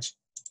scratch.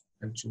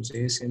 I'll choose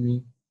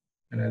ASME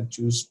and I'll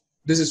choose,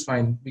 this is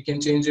fine. We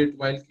can change it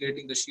while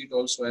creating the sheet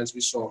also, as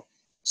we saw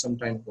some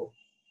time ago.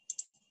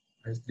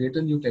 I'll create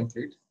a new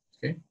template.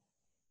 Okay.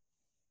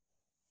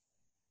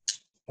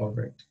 All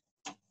right.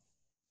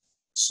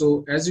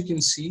 So as you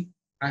can see,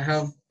 I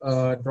have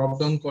a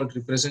drop down called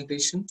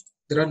representation.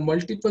 There are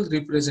multiple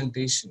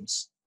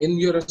representations. In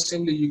your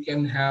assembly, you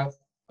can have,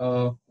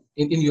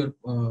 in your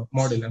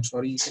model, I'm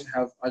sorry, you can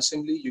have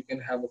assembly, you can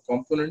have a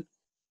component,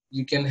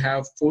 you can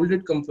have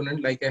folded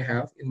component like I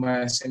have in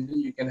my assembly,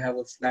 you can have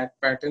a flat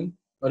pattern,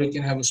 or you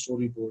can have a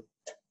storyboard.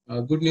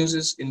 Good news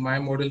is in my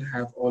model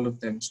have all of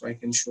them, so I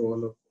can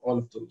show all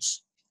of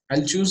those.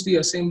 I'll choose the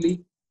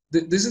assembly.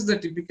 This is the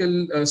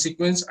typical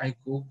sequence I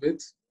go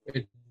with.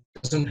 It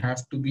doesn't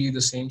have to be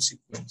the same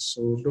sequence,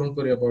 so don't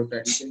worry about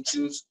that. You can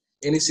choose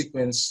any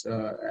sequence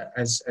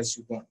as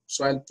you want.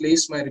 So I'll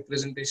place my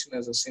representation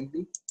as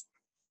assembly.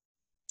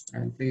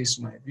 I'll place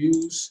my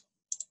views.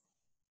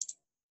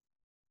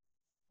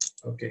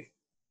 Okay.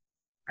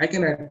 I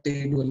can add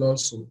table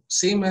also.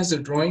 Same as the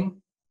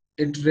drawing,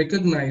 it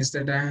recognizes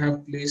that I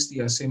have placed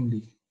the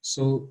assembly.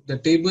 So the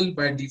table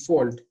by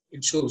default,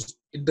 it shows.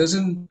 It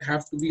doesn't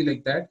have to be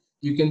like that.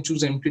 You can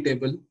choose empty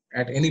table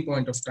at any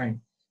point of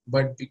time.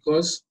 But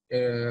because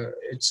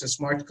it's a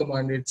smart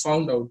command, it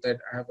found out that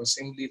I have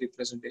assembly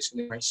representation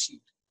in my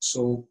sheet.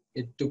 So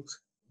it took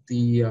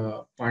the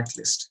part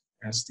list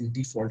as the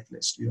default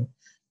list.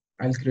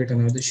 I'll create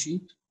another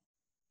sheet.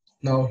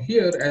 Now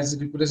here as a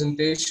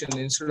representation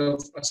instead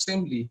of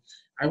assembly,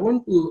 I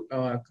want to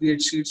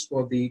create sheets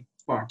for the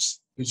parts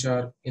which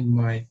are in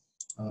my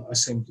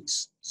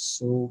assemblies.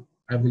 So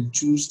I will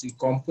choose the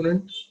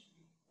component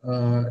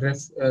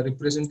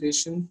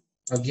representation.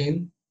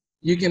 Again,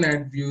 you can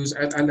add views.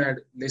 I'll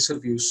add lesser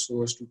views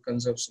so as to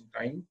conserve some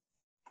time.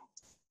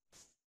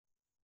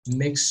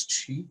 Next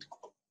sheet.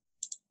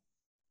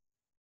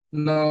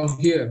 Now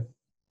here,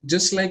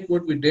 just like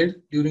what we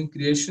did during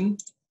creation,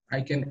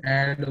 I can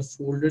add a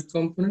folded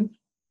component.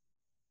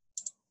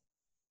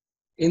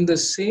 In the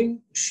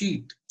same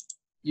sheet,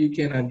 you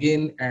can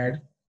again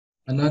add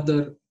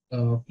another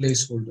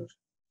placeholder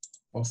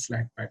of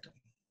flat pattern.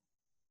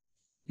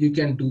 You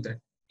can do that.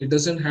 It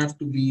doesn't have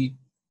to be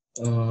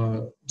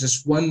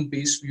just one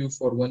base view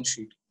for one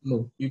sheet.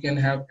 No, you can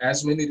have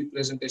as many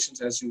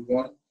representations as you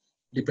want,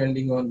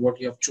 depending on what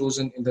you have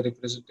chosen in the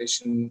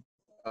representation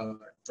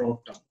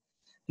drop down.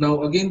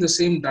 Now, again, the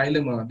same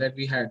dilemma that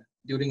we had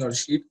during our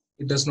sheet,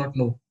 it does not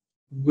know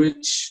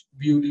which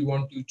view do you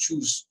want to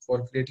choose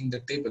for creating the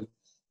table.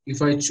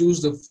 If I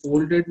choose the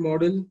folded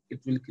model,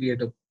 it will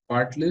create a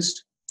part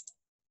list.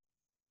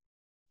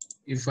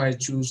 if I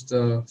choose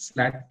the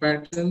flat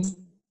pattern,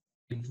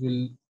 it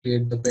will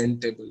create the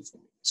bend table for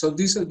me. So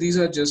these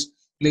are just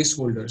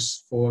placeholders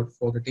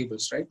for the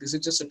tables, right? This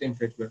is just a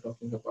template we're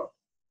talking about.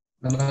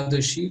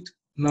 Another sheet.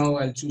 Now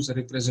I'll choose a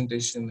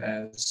representation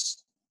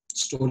as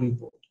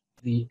storyboard,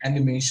 the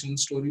animation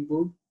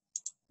storyboard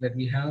that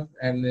we have,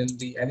 and then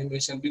the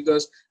animation,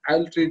 because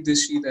I'll treat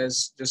this sheet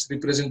as just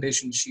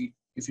representation sheet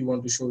if you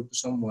want to show it to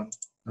someone,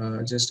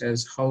 just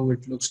as how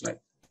it looks like.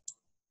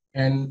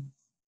 And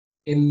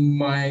in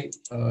my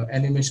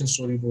animation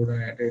storyboard,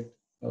 I added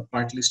a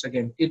part list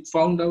again. It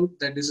found out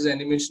that this is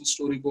animation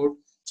storyboard,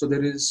 so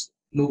there is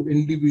no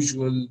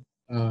individual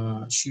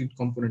sheet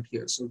component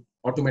here. So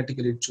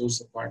automatically it shows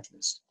the part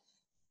list.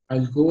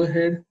 I'll go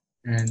ahead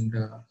and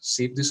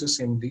save this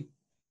assembly.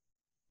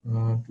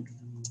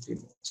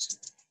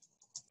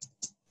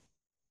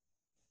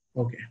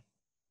 Okay.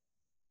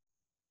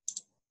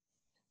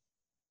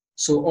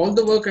 So all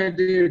the work I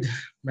did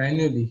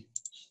manually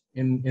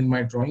in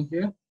my drawing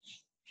here,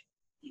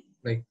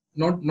 like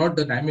not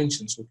the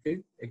dimensions, okay,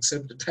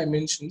 except the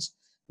dimensions,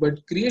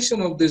 but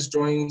creation of these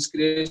drawings,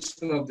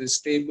 creation of these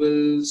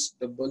tables,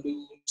 the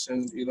balloons,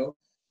 and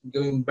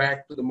going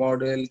back to the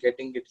model,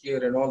 getting it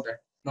here and all that.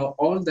 Now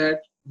all that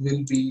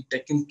will be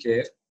taken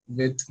care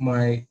with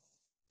my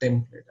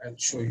template. I'll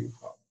show you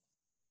how.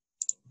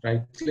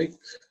 Right click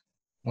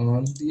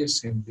on the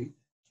assembly.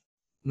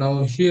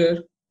 Now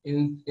here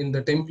in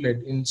the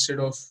template, instead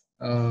of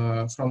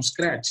from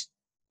scratch,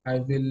 I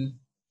will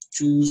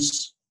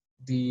choose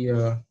the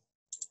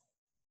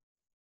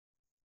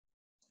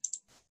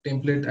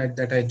template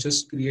that I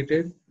just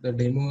created, the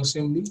demo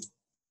assembly.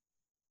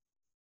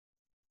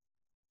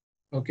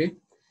 Okay.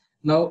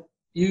 Now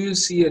you will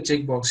see a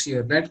checkbox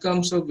here that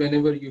comes up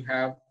whenever you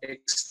have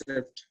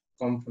except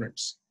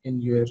components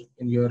in your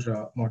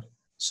model.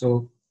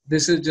 So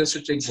this is just a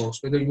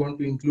checkbox. Whether you want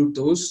to include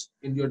those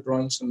in your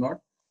drawings or not,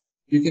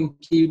 you can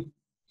keep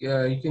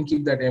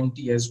that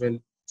empty as well.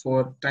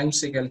 For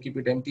time's sake, I'll keep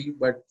it empty,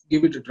 but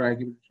give it a try.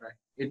 Give it a try.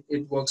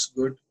 It works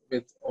good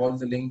with all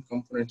the link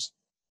components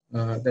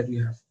that we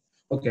have.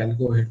 Okay, I'll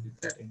go ahead with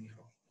that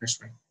anyhow. That's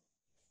fine.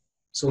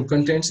 So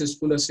contents is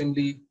full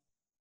assembly.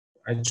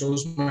 I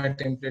chose my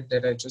template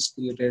that I just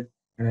created,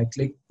 and I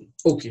click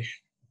OK,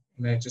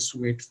 and I just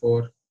wait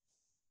for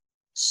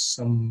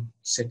some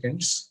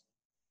seconds.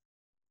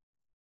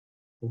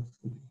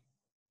 Hopefully,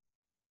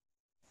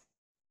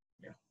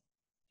 yeah,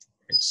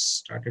 it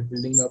started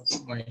building up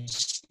my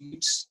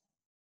sheets.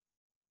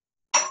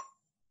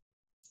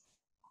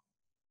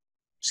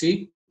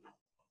 See,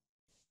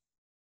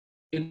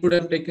 it would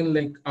have taken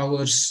like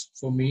hours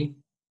for me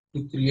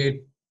to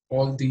create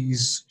all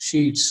these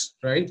sheets,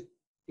 right?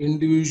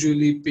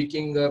 Individually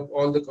picking up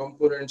all the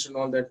components and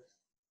all that.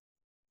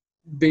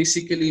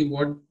 Basically,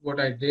 what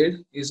I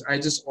did is I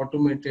just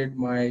automated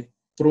my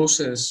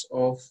process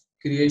of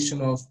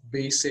creation of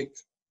basic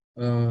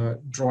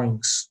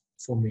drawings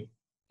for me.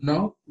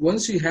 Now,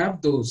 once you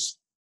have those,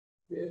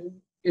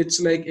 it's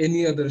like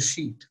any other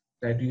sheet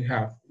that you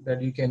have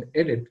that you can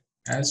edit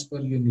as per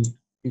your need.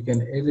 You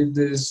can edit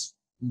this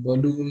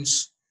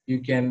balloons,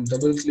 you can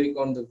double click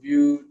on the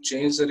view,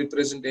 change the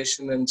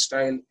representation and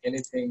style,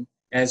 anything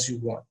as you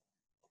want.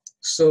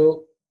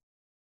 So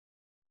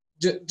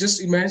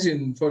just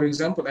imagine, for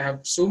example, I have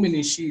so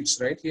many sheets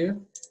right here.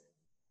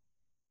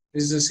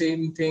 This is the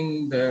same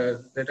thing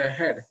that I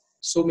had,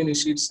 so many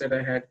sheets that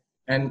I had,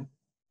 and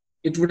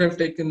it would have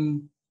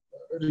taken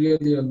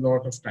really a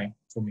lot of time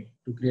for me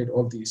to create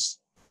all these.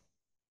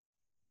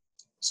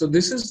 So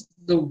this is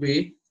the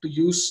way to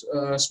use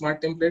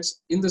smart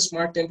templates. In the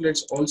smart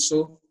templates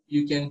also,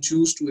 you can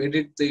choose to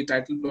edit the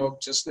title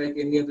block just like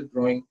any other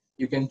drawing.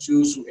 You can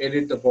choose to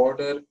edit the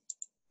border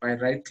by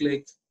right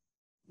click.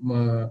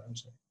 I'm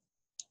sorry.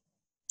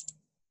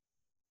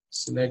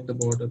 Select the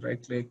border,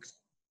 right click.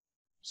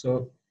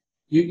 So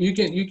you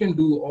can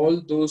do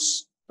all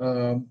those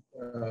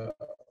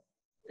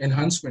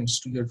enhancements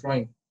to your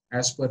drawing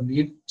as per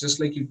need, just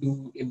like you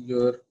do in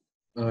your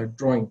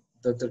drawing,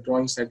 the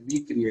drawings that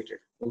we created.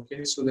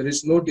 Okay, so there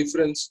is no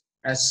difference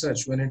as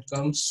such when it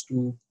comes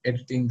to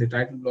editing the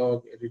title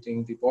block,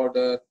 editing the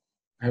border,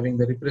 having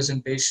the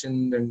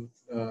representation, and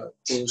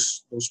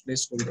those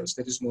placeholders.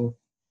 There is no,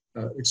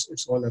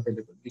 it's all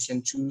available. We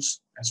can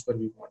choose as per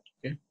we want.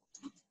 Okay.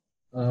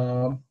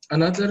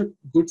 Another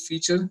good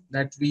feature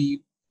that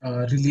we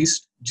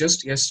released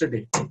just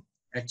yesterday,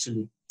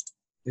 actually,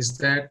 is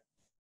that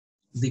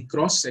the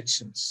cross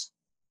sections.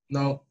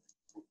 Now,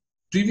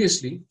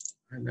 previously,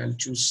 and I'll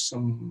choose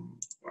some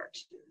part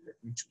here. Let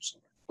me choose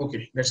some.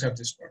 Okay, let's have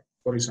this part.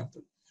 For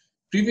example,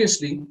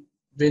 previously,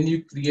 when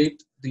you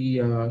create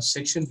the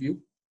section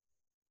view,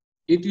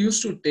 it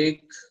used to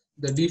take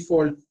the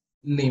default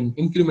name,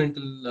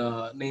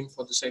 incremental name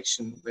for the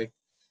section, like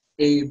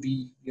A,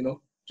 B,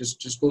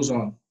 just goes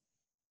on.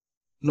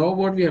 Now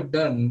what we have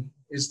done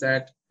is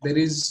that there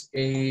is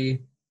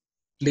a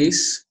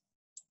place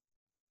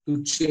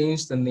to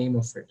change the name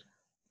of it.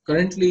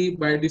 Currently,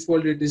 by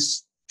default, it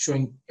is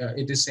showing,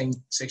 it is saying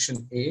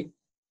section A.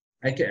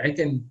 I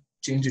can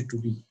change it to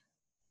B.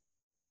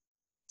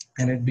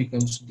 and it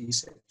becomes D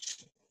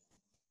section.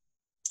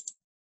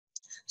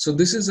 So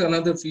this is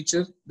another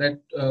feature that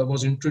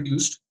was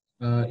introduced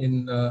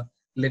in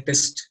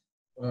latest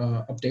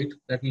update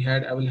that we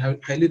had. I will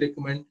highly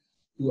recommend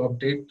to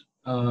update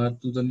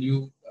to the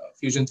new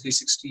Fusion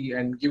 360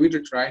 and give it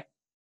a try.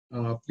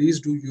 Please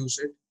do use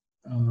it.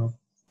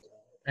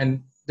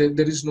 And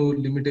there is no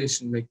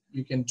limitation, like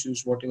you can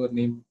choose whatever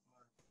name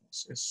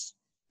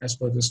as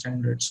per the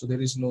standard. So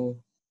there is no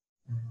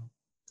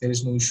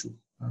issue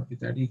with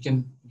that. You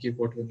can give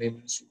whatever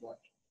name you want.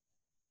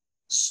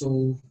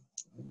 So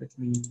let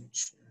me make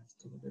sure I've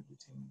covered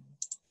everything.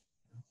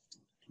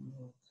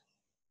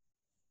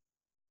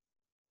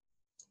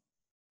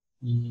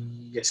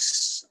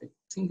 Yes, I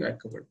think I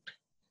covered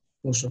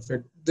most of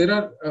it. There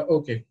are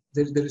okay.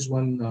 There is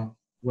one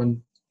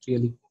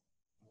really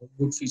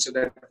good feature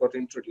that got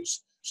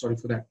introduced. Sorry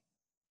for that.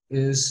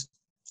 Is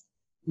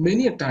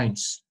many a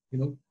times, you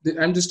know,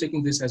 I'm just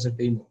taking this as a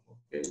demo.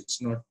 Okay,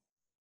 it's not.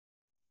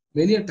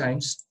 Many a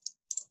times,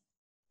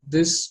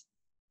 this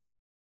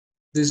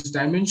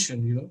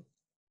dimension, you know,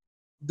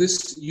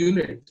 this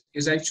unit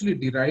is actually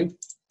derived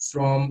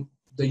from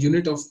the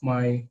unit of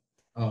my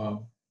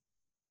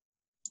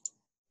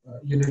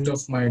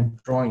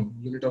drawing,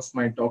 unit of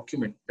my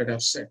document that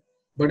I've set.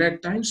 But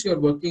at times you are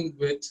working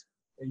with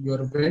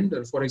your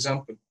vendor, for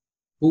example,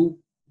 who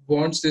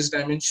wants this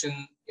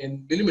dimension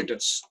in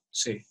millimeters,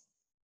 say,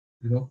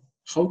 you know,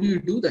 how do you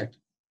do that?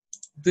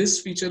 This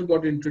feature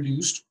got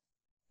introduced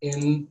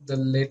in the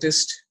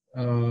latest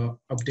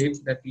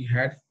update that we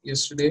had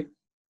yesterday,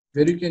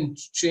 where you can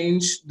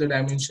change the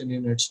dimension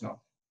units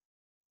now.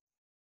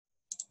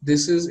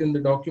 This is in the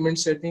document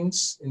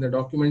settings. In the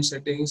document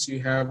settings, you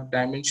have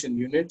dimension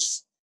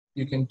units.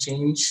 You can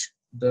change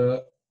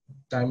the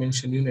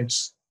dimension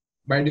units.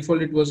 By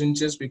default, it was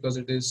inches because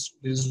this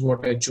is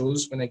what I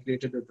chose when I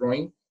created a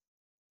drawing.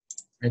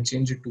 I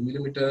changed it to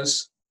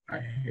millimeters. I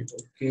hit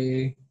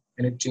OK,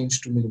 and it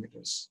changed to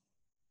millimeters.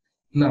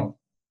 Now,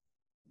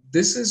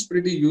 this is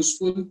pretty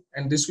useful,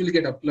 and this will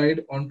get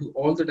applied onto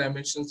all the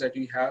dimensions that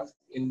you have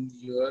in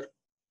your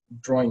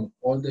drawing,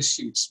 all the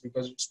sheets,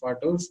 because it's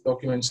part of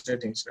document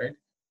settings, right?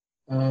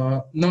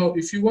 Now,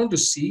 if you want to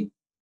see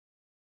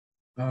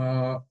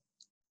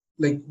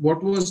like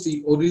what was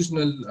the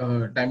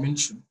original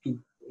dimension to,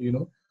 you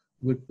know,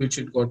 with which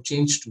it got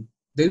changed to,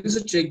 there is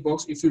a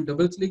checkbox. If you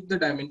double click the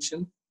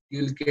dimension,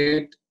 you'll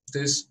get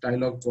this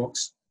dialog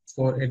box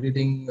for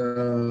editing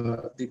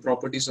the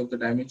properties of the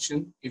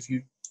dimension. If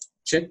you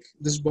check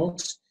this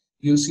box,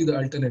 you'll see the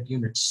alternate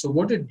units. So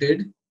what it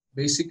did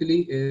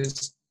basically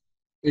is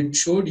it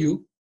showed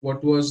you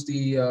what was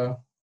the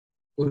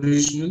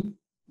original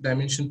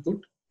dimension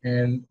put,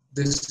 and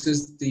this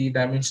is the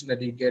dimension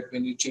that you get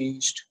when you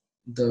changed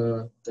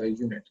the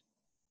unit.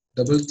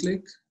 Double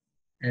click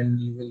and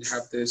you will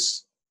have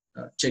this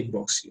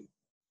checkbox here.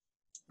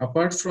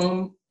 Apart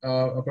from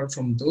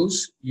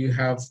those, you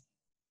have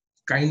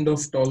kind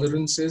of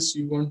tolerances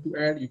you want to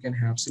add. You can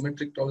have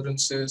symmetric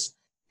tolerances,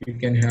 you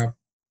can have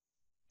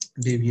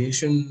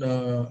deviation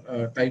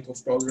type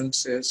of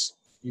tolerances,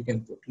 you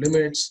can put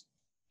limits.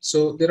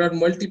 So there are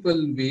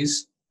multiple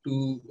ways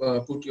to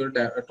put your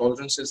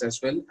tolerances as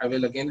well. I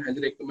will again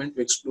highly recommend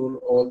to explore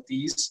all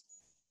these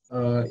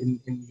in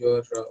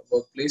your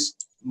workplace.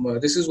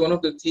 This is one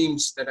of the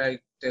themes that I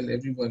tell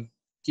everyone: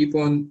 keep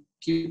on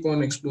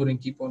exploring,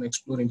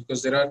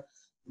 because there are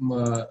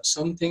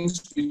some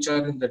things which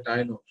are in the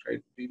dialogue,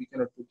 right? We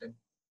cannot put them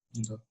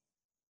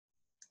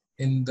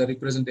in the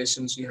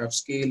representations. You have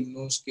scale,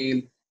 no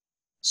scale.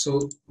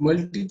 So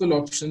multiple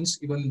options,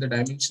 even in the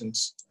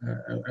dimensions.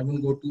 I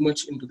won't go too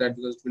much into that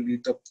because it will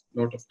eat up a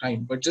lot of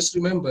time. But just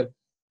remember,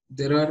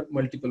 there are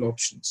multiple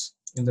options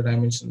in the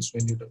dimensions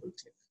when you double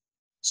click.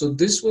 So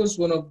this was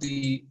one of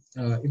the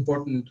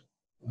important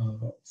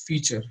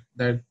feature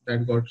that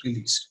got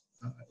released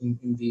in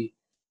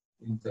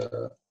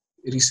the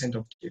recent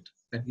update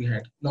that we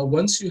had. Now,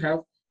 once you have,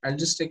 I'll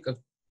just take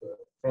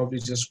probably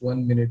just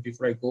 1 minute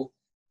before I go.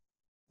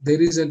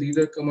 There is a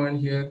leader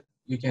command here.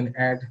 You can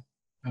add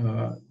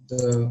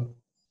the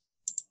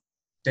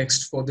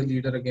text for the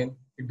leader again.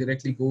 It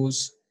directly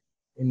goes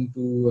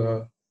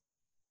into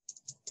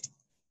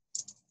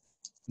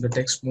the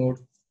text mode.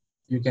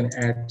 You can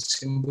add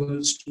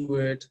symbols to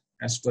it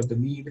as per the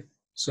need.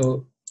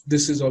 So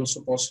this is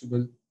also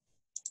possible.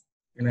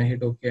 And I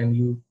hit OK, and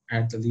you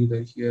add the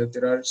leader here.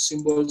 There are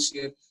symbols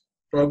here.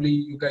 Probably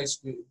you guys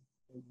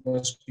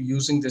must be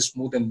using this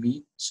more than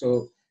me.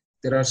 So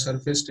there are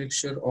surface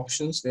texture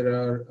options. There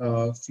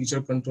are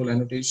feature control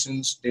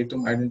annotations,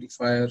 datum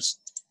identifiers.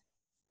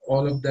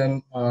 All of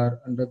them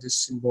are under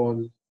this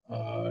symbol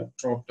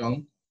drop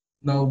down.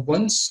 Now,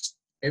 once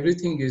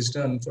everything is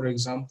done, for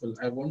example,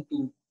 I want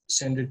to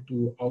send it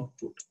to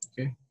output.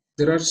 Okay,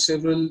 there are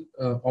several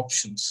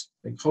options.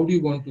 Like, how do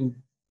you want to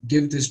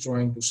give this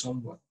drawing to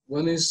someone?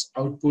 One is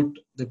output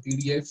the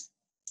PDF.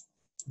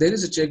 There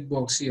is a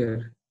checkbox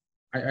here.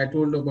 I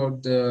told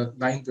about the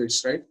line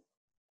widths, right?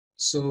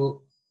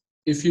 So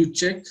if you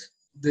check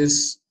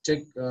this,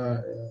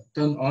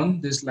 turn on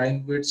this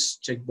line widths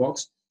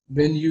checkbox,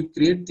 when you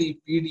create the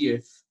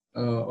PDF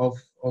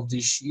of the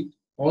sheet.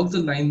 All the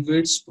line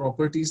widths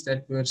properties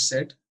that were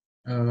set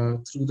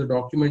through the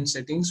document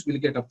settings will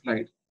get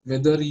applied,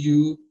 whether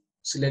you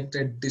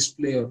selected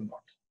display or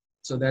not.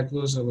 So that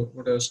was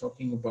what I was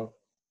talking about.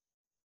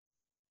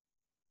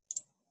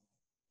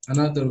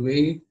 Another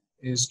way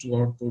is to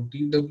output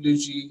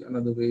DWG.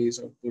 Another way is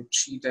output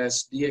sheet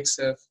as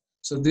DXF.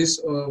 So this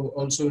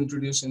also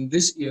introduced in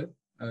this year.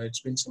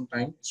 It's been some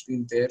time. It's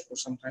been there for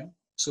some time.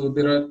 So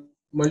there are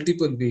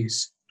multiple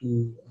ways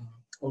to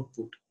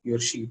output your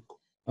sheet.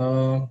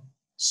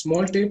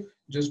 Small tip,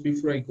 just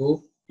before I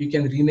go, you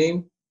can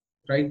rename.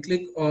 Right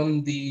click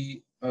on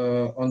the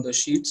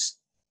sheets,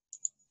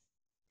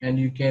 and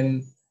you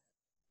can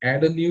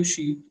add a new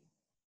sheet.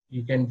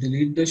 You can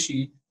delete the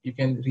sheet. You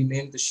can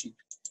rename the sheet.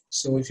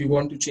 So if you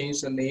want to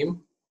change the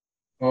name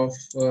of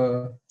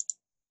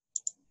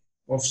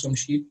some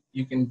sheet,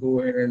 you can go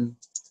ahead and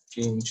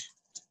change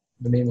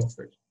the name of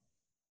it.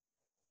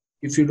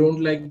 If you don't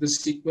like the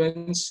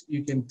sequence,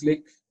 you can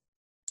click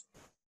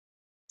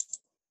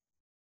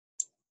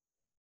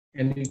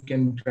and you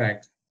can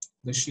drag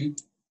the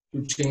sheet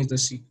to change the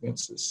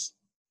sequences.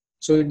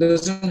 So it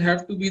doesn't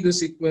have to be the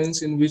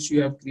sequence in which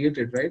you have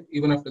created, right?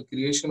 Even after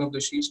creation of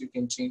the sheets, you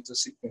can change the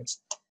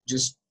sequence.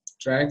 Just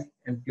drag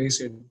and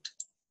place it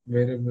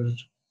wherever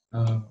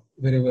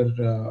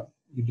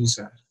you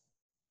desire.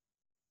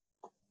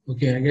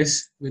 Okay, I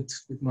guess with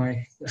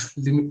my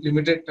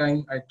limited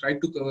time, I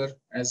tried to cover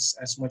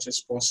as much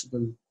as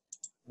possible.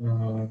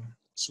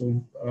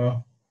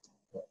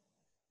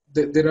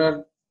 There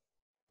are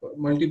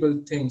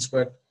multiple things,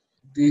 but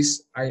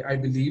these I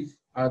believe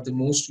are the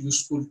most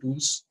useful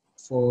tools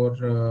for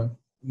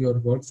your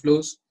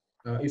workflows.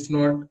 If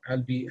not,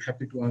 I'll be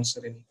happy to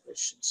answer any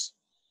questions.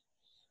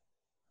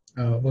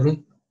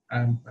 Varun,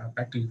 I'm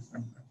back to you.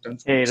 I'm done.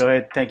 Hey,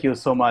 Rohit, thank you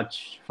so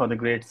much for the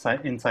great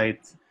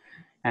insights.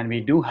 And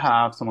we do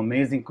have some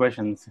amazing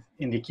questions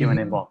in the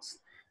Q&A box,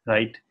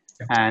 right?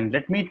 Yeah. And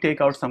let me take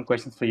out some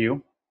questions for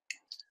you.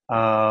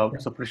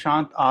 So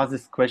Prashant asked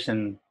this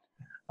question,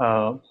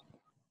 how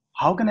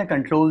can I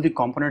control the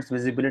components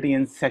visibility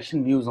in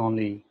section views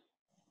only?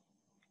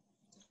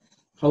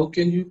 How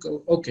can you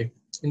go? Okay,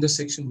 in the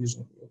section views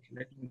only. Okay,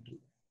 let me do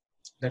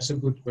that. That's a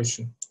good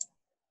question.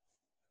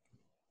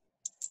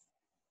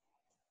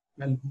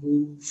 I'll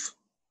move.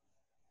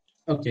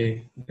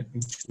 Okay, let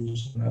me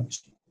choose another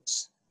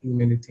sequence. Too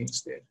many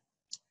things there.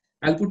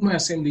 I'll put my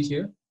assembly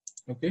here.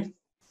 Okay.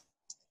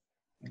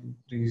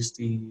 Increase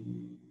the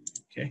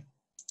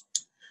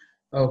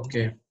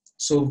okay.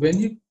 So when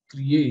you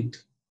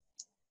create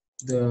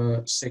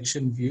the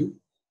section view,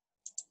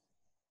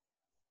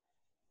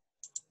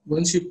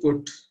 once you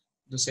put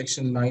the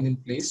section line in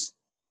place,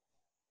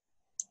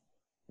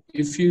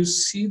 if you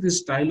see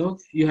this dialog,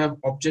 you have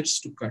objects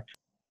to cut.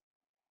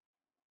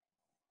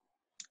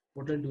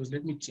 What I'll do is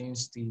let me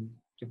change the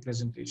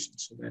representation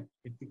so that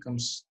it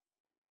becomes,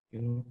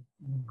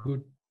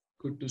 good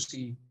to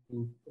see,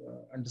 to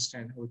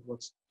understand how it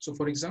works. So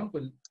for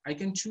example, I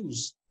can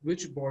choose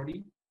which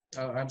body,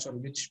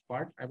 which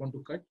part I want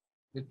to cut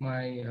with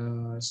my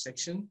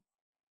section.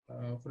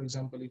 For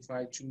example, if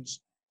I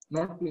choose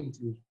not to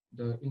include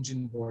the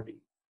engine body,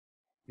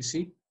 you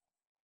see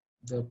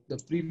the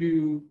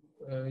preview,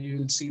 you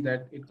will see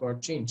that it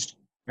got changed.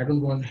 I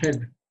don't want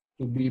head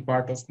to be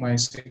part of my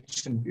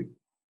section view.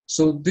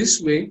 So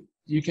this way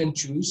you can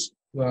choose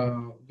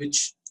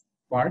which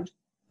part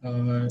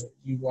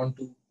you want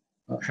to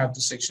have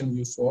the section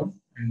view for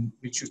and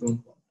which you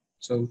don't want.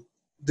 So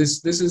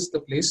this is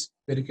the place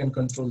where you can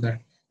control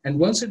that. And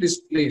once it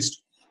is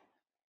placed,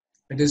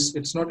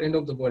 it's not end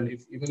of the world.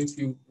 Even if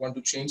you want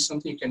to change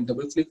something, you can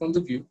double click on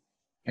the view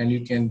and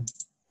you can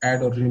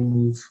add or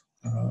remove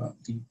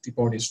the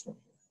bodies from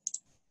here.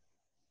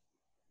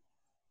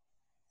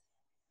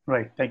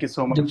 Right. Thank you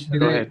so much,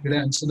 Rohit. Did I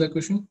answer that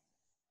question?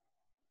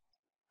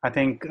 I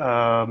think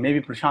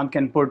maybe Prashant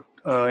can put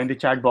in the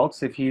chat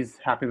box if he's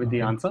happy with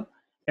the answer.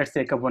 Let's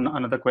take up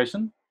another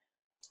question.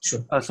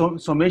 Sure. So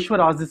Someshwar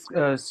asked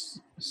this.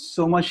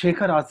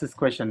 Somashekar asked this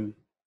question: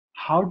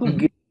 how to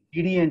give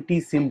GD and T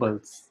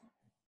symbols?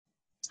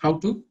 How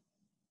to?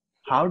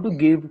 How to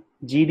give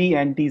GD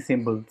and T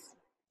symbols?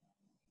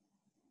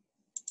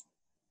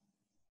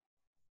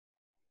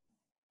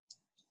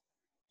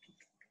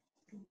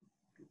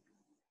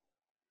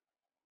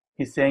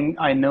 He's saying,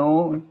 I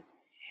know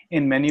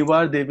in menu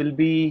bar they will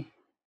be,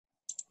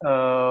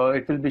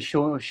 it will be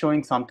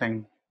showing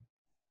something.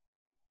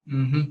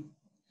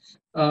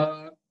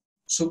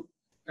 So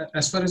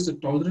as far as the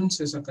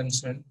tolerances are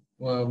concerned,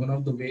 one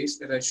of the ways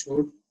that I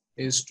showed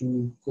is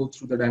to go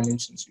through the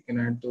dimensions. You can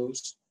add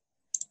those.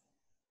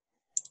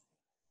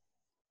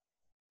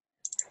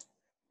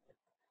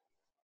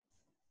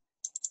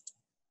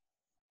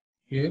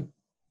 Here.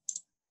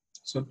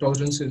 So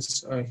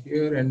tolerances are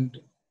here, and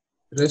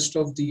rest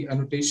of the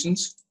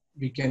annotations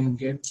we can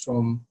get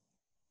from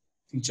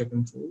feature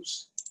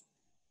controls.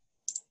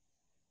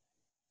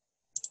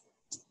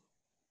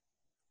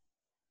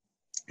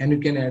 And you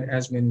can add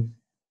as many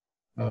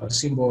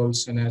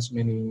symbols and as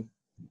many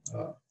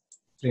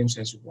frames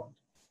as you want.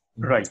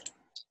 Right.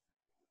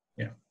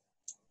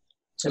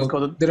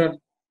 So there are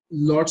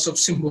lots of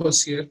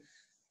symbols here.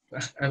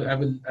 I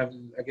will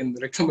again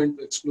recommend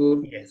to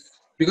explore. Yes.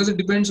 Because it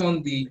depends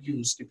on the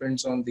use,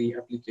 depends on the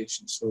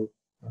application. So,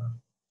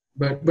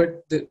 but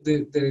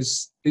there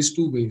is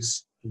two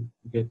ways to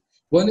get.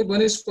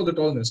 One is for the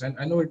tallness, and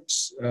I know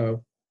it's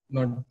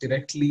not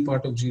directly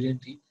part of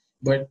GNT,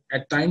 but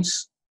at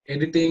times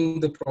editing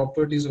the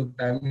properties of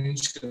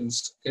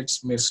dimensions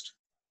gets missed,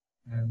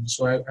 and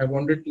so I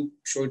wanted to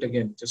show it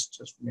again just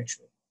to make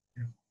sure.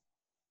 Yeah.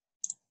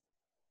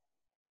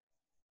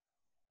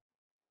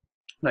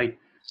 Right.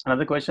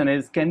 Another question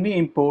is, can we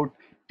import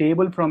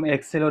table from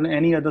Excel or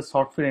any other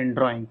software in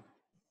drawing?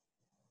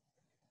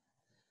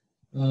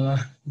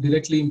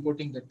 Directly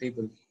importing the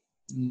table.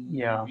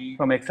 Yeah,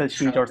 from Excel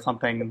sheet or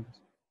something.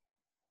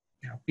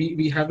 Yeah,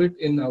 we have it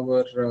in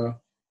our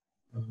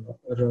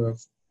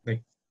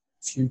like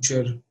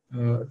future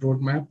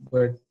roadmap,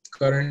 but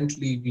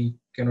currently we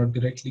cannot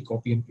directly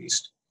copy and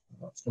paste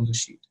from the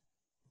sheet.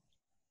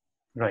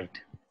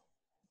 Right.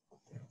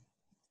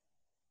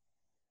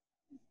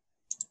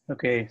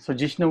 Okay, so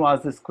Jishnu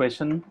asked this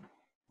question.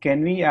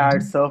 Can we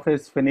add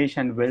surface finish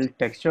and weld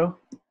texture?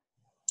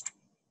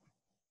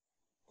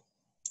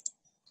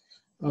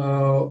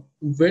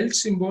 Weld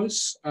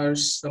symbols are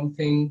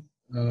something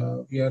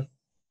we are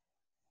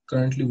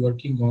currently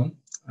working on.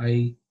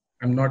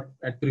 I'm not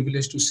at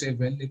privileged to say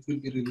when it will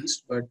be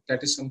released, but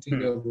that is something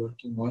we are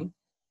working on.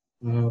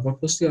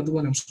 What was the other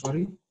one? I'm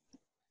sorry.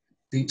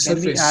 The Can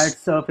we add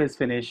surface. surface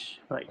finish?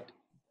 Right.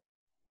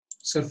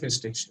 Surface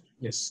texture.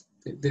 Yes.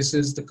 This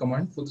is the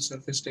command for the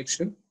surface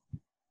texture.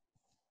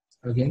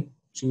 Again,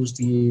 choose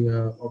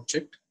the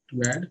object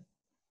to add,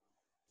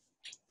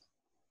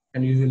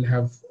 and you will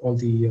have all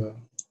the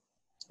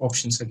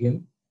options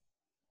again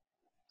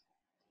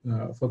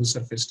for the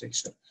surface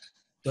texture.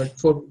 But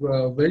for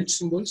weld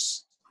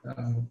symbols,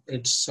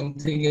 it's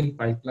something in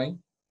pipeline.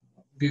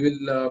 We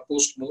will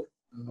post more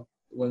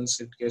once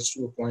it gets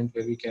to a point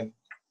where we can,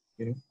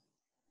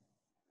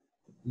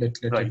 let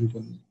right.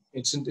 everyone.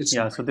 It's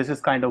yeah. So this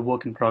is kind of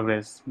work in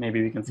progress.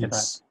 Maybe we can say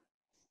that.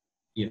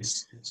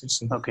 Yes.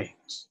 It's okay.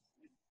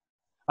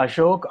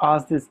 Ashok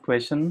asked this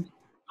question: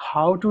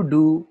 how to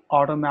do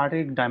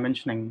automatic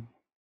dimensioning?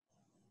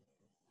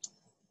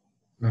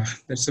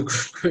 That's a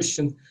good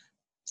question.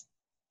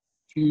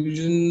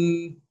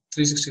 Fusion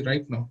 360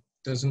 right now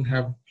doesn't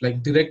have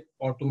like direct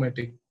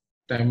automatic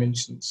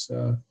dimensions.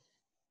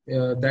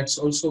 That's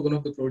also one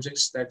of the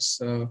projects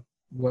that's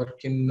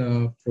work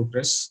in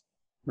progress.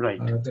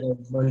 Right. There are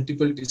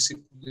multiple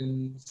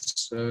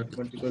disciplines,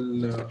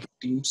 multiple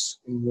teams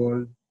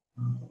involved.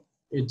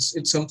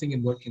 It's something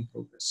in work in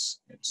progress.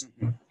 It's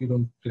not, you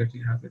don't directly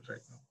have it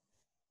right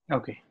now.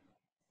 Okay.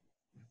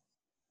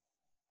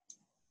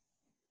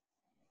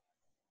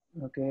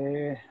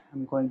 Okay,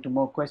 I'm going to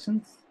more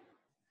questions.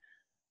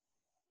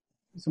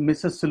 So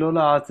Mr.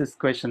 Sulola asked this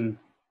question: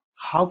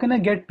 how can I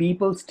get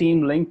people's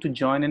team link to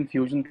join in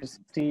Fusion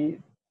 360?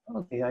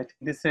 Okay, I think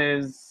this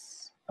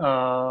is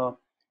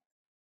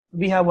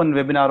we have one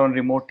webinar on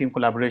remote team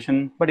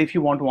collaboration, but if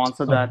you want to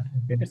answer that,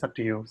 it's up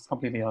to you. It's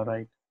completely all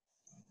right.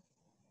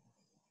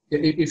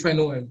 If I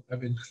know, I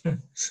will.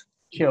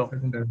 Sure.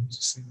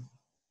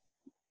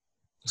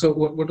 So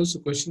what was the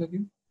question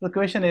again? The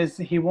question is,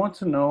 he wants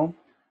to know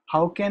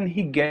how can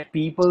he get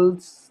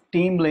people's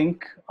team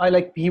link.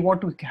 He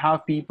want to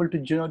have people to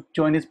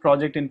join his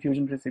project in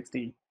Fusion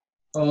 360.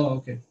 Oh,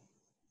 okay.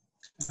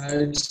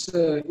 It's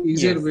an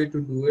easier way to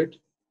do it.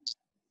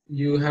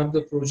 You have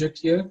the project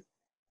here.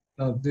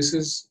 This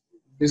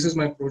is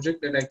my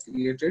project that I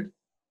created.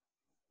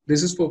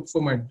 This is for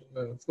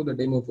the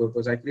demo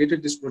purpose. I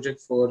created this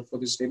project for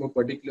this demo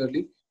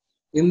particularly.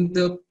 In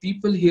the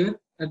people here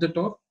at the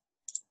top,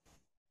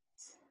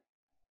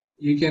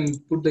 you can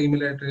put the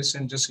email address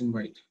and just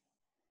invite.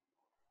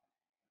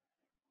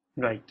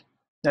 Right.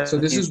 So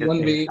this is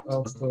one way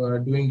of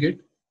doing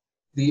it.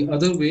 The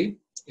other way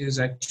is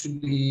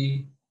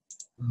actually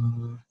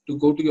to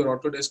go to your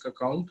Autodesk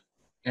account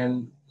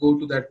and go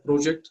to that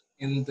project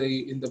in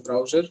the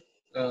browser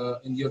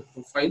in your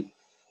profile,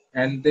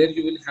 and there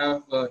you will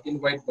have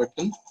invite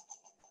button.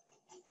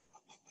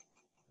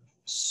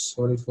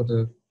 Sorry for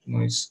the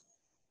noise.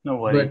 No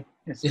worry, but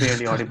it's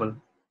fairly audible.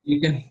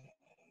 You can,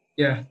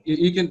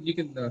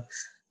 you can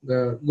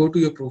go to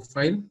your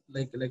profile,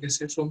 like I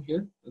said, from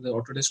here, the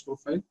Autodesk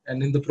profile,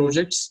 and in the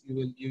projects you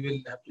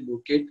will have to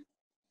locate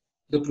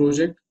the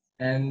project,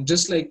 and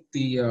just like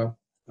the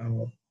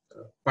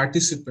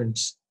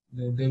participants,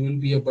 there will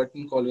be a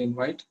button called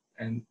invite,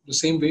 and the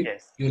same way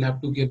you will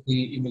have to give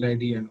the email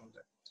ID and all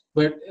that.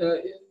 But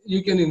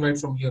you can invite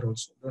from here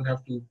also. You don't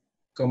have to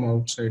come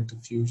outside the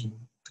Fusion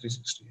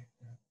 360.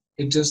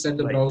 It's just that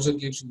the browser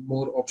gives you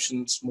more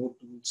options, more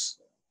tools.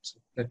 So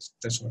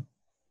that's all.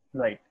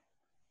 Right.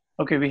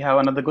 Okay, we have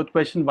another good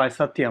question by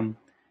Satyam.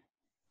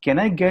 Can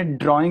I get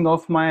drawing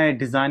of my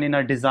design in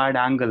a desired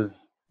angle,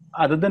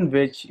 other than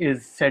which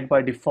is set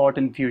by default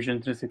in Fusion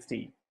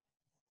 360?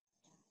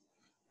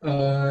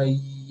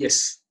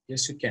 Yes,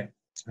 you can.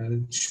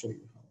 I'll show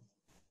you how.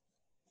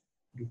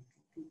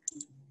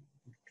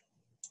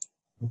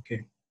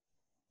 Okay.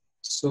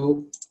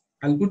 So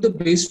I'll put the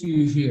base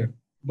view here,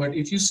 but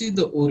if you see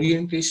the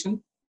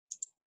orientation,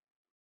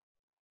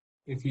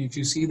 if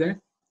you see that,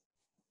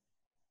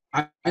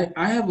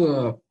 I have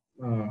a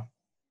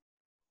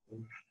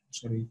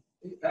sorry,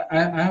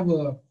 I have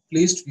a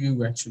placed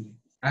view actually.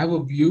 I have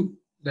a view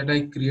that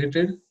I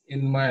created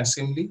in my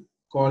assembly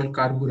called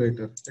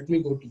carburetor. Let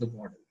me go to the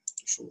model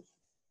to show.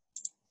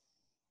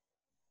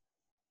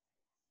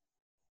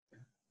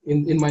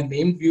 In my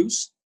named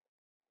views,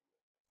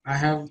 I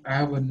have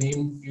a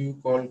named view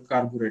called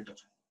carburetor.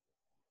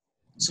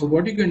 So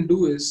what you can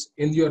do is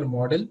in your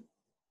model,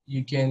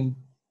 you can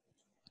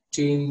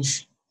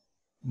change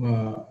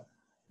uh,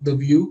 the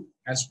view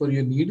as per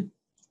your need.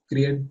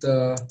 Create the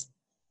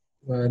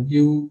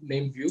new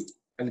name view.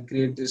 I'll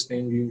create this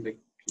name view, like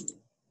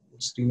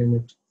let's rename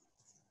it.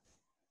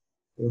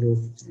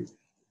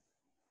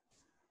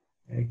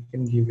 I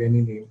can give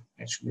any name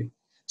actually.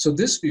 So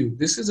this view,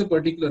 this is a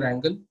particular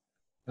angle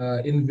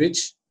in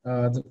which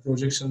the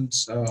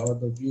projections or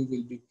the view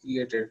will be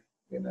created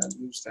when I'll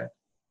use that.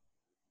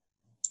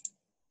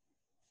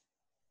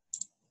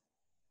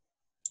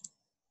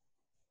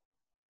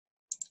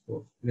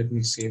 Oh, let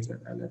me save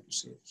that. I'll have to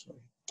save. Sorry.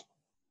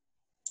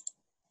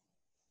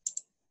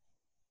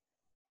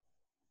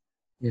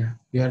 Yeah,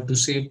 you have to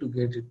save to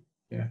get it.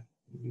 Yeah,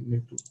 you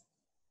need to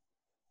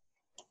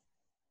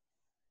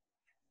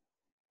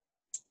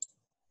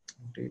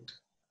update.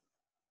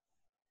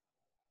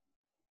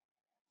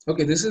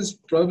 Okay, this is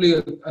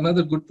probably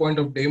another good point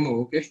of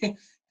demo. Okay,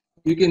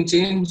 you can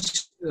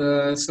change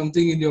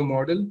something in your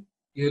model.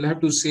 You'll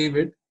have to save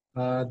it.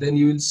 Then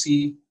you will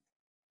see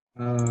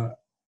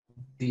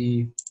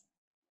the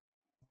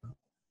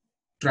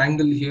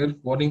triangle here,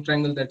 warning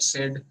triangle that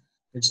said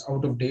it's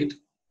out of date.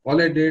 All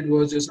I did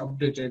was just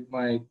updated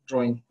my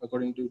drawing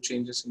according to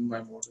changes in my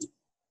model.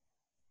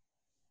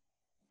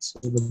 So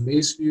the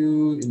base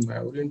view in my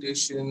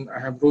orientation,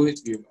 I have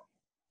Rohit view now.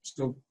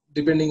 So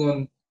depending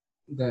on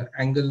the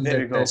angle There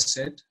we that I go.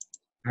 set,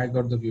 I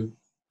got the view.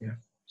 Yeah.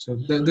 So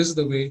this is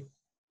the way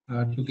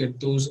to get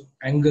those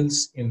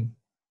angles in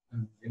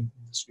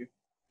this view.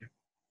 Yeah.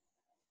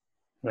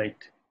 Right.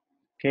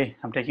 Okay,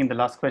 I'm taking the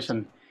last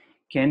question.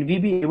 Can we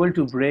be able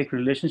to break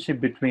relationship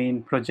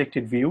between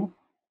projected view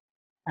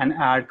and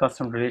add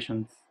custom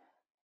relations?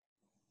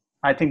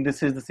 I think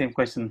this is the same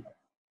question.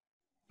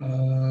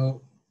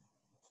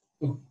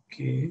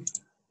 Okay.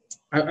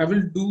 I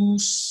will do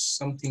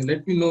something.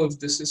 Let me know if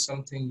this is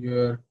something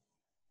you're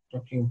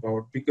talking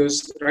about,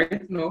 because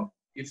right now,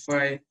 if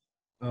I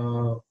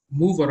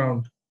move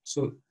around,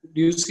 so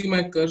do you see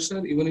my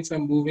cursor? Even if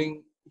I'm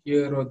moving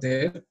here or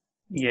there,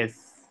 Yes.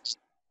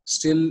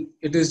 still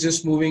it is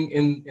just moving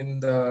in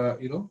the,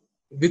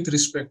 with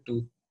respect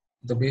to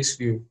the base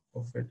view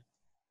of it.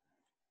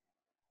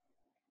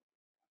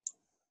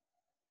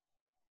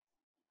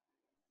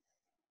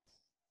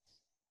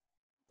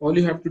 All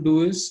you have to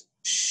do is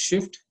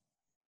shift.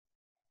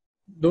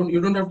 You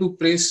don't have to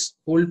press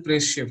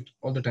shift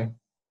all the time.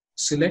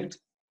 Select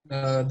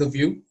the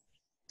view,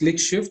 click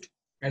shift,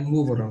 and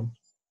move around.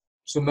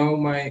 So now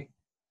my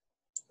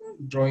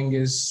drawing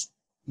is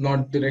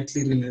not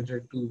directly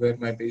related to where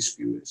my base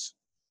view is.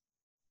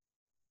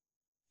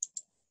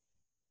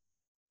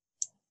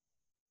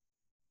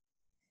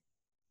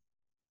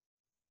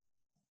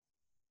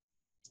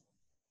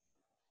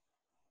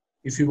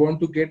 If you want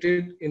to get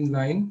it in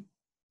line,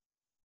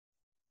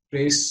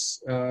 press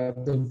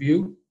the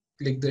view,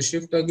 click the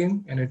shift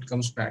again, and it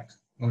comes back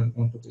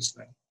onto this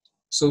line.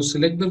 So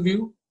select the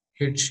view,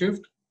 hit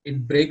shift,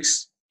 it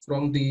breaks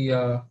from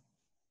the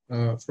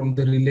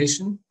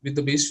relation with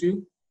the base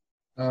view.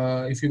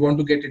 If you want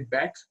to get it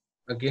back,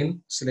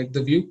 again select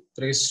the view,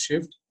 press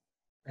shift,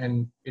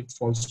 and it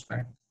falls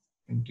back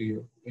in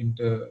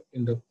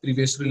the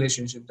previous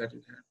relationship that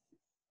it had.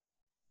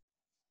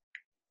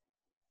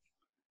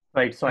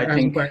 Right. So I I hope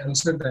think, I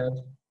answered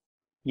that.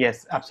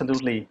 yes,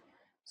 absolutely.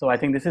 So I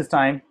think this is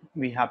time.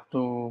 We have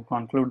to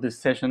conclude this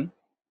session.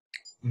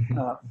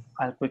 Mhm.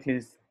 I'll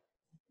quickly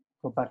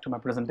go back to my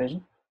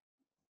presentation.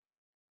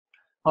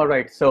 All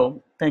right.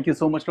 So thank you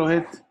so much,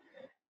 Rohit.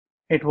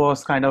 It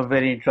was kind of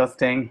very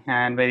interesting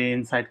and very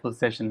insightful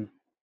session.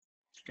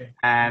 Okay.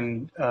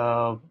 And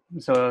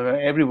so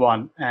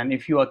everyone, and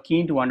if you are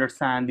keen to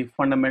understand the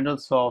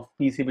fundamentals of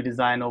PCB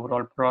design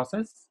overall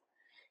process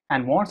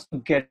and wants to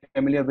get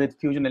familiar with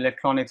Fusion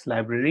Electronics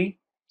library,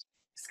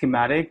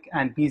 schematic,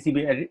 and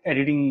PCB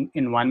editing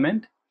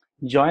environment,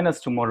 join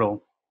us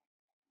tomorrow.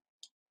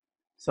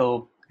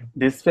 So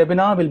this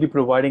webinar will be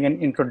providing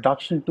an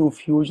introduction to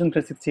Fusion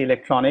 360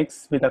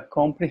 electronics with a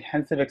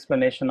comprehensive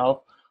explanation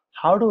of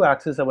how to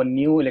access our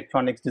new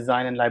electronics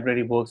design and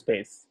library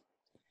workspace.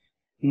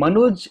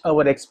 Manoj,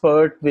 our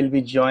expert, will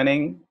be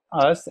joining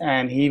us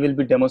and he will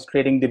be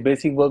demonstrating the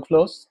basic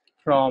workflows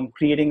from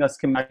creating a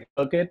schematic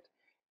circuit,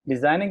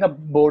 designing a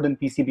board in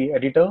PCB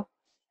editor,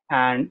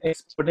 and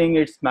exporting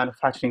its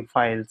manufacturing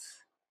files.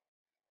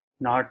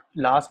 Not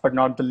last but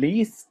not the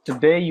least,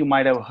 today you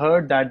might have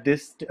heard that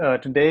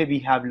today we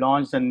have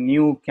launched a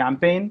new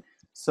campaign.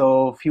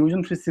 So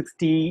Fusion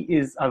 360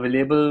 is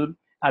available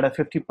at a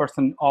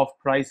 50% off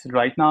price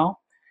right now.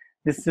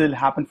 This will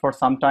happen for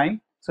some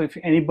time. So if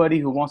anybody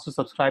who wants to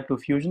subscribe to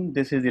Fusion,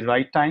 this is the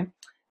right time.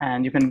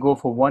 And you can go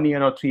for 1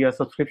 year or 3 year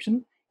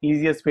subscription.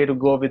 Easiest way to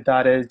go with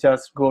that is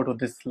just go to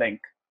this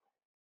link,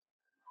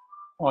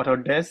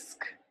 Autodesk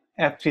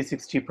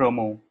F360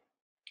 promo.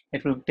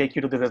 It will take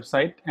you to the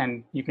website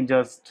and you can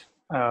just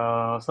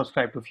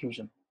subscribe to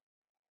Fusion.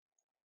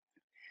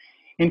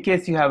 In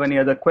case you have any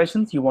other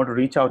questions, you want to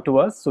reach out to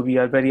us. So we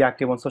are very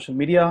active on social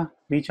media.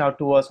 Reach out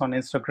to us on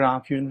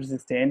Instagram,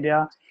 Fusion360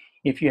 India.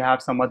 If you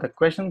have some other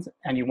questions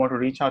and you want to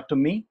reach out to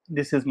me,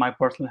 this is my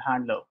personal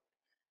handle.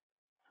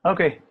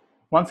 Okay,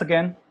 once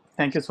again,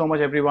 thank you so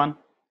much, everyone.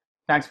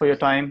 Thanks for your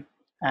time.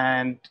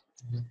 And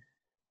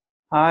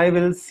I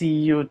will see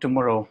you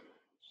tomorrow.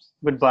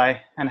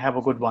 Goodbye and have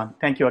a good one.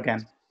 Thank you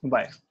again.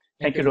 Bye.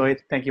 Thank you, Rohit.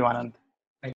 Thank you, Anand.